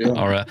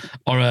or a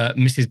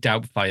Mrs.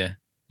 Doubtfire?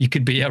 You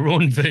could be your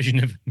own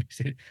version of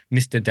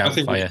Mr.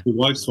 Doubtfire. I think the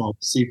wife swap.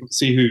 See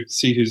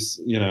who's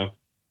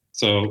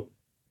So.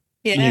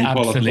 Yeah,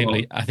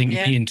 absolutely. I think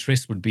he and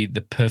Tris would be the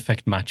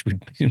perfect match.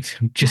 Would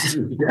just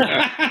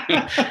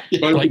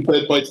like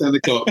bed by 10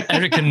 o'clock.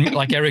 Eric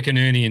and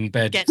Ernie in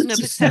bed,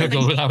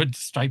 snuggle without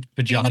striped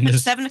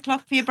pajamas. 7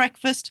 o'clock for your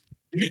breakfast.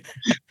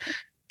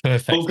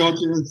 Perfect. Oh God,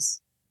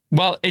 yes.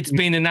 Well, it's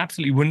been an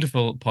absolutely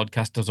wonderful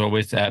podcast as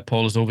always.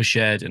 Paul has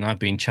overshared, and I've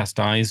been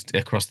chastised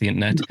across the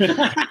internet.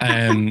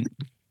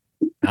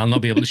 I'll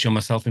not be able to show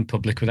myself in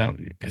public without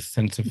a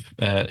sense of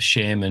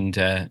shame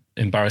and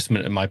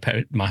embarrassment at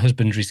my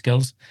husbandry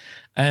skills.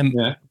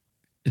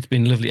 It's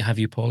been lovely to have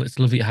you, Paul. It's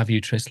lovely to have you,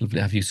 Tris. Lovely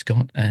to have you,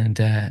 Scott. And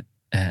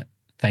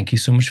thank you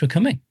so much for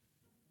coming.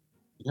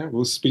 Yeah,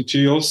 we'll speak to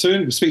you all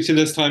soon. We'll speak to you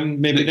this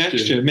time, maybe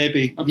next year.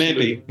 Maybe.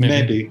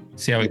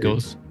 See how it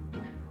goes.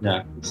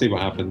 Yeah, see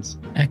what happens.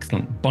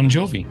 Excellent. Bon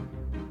Jovi.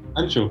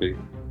 Anchovy.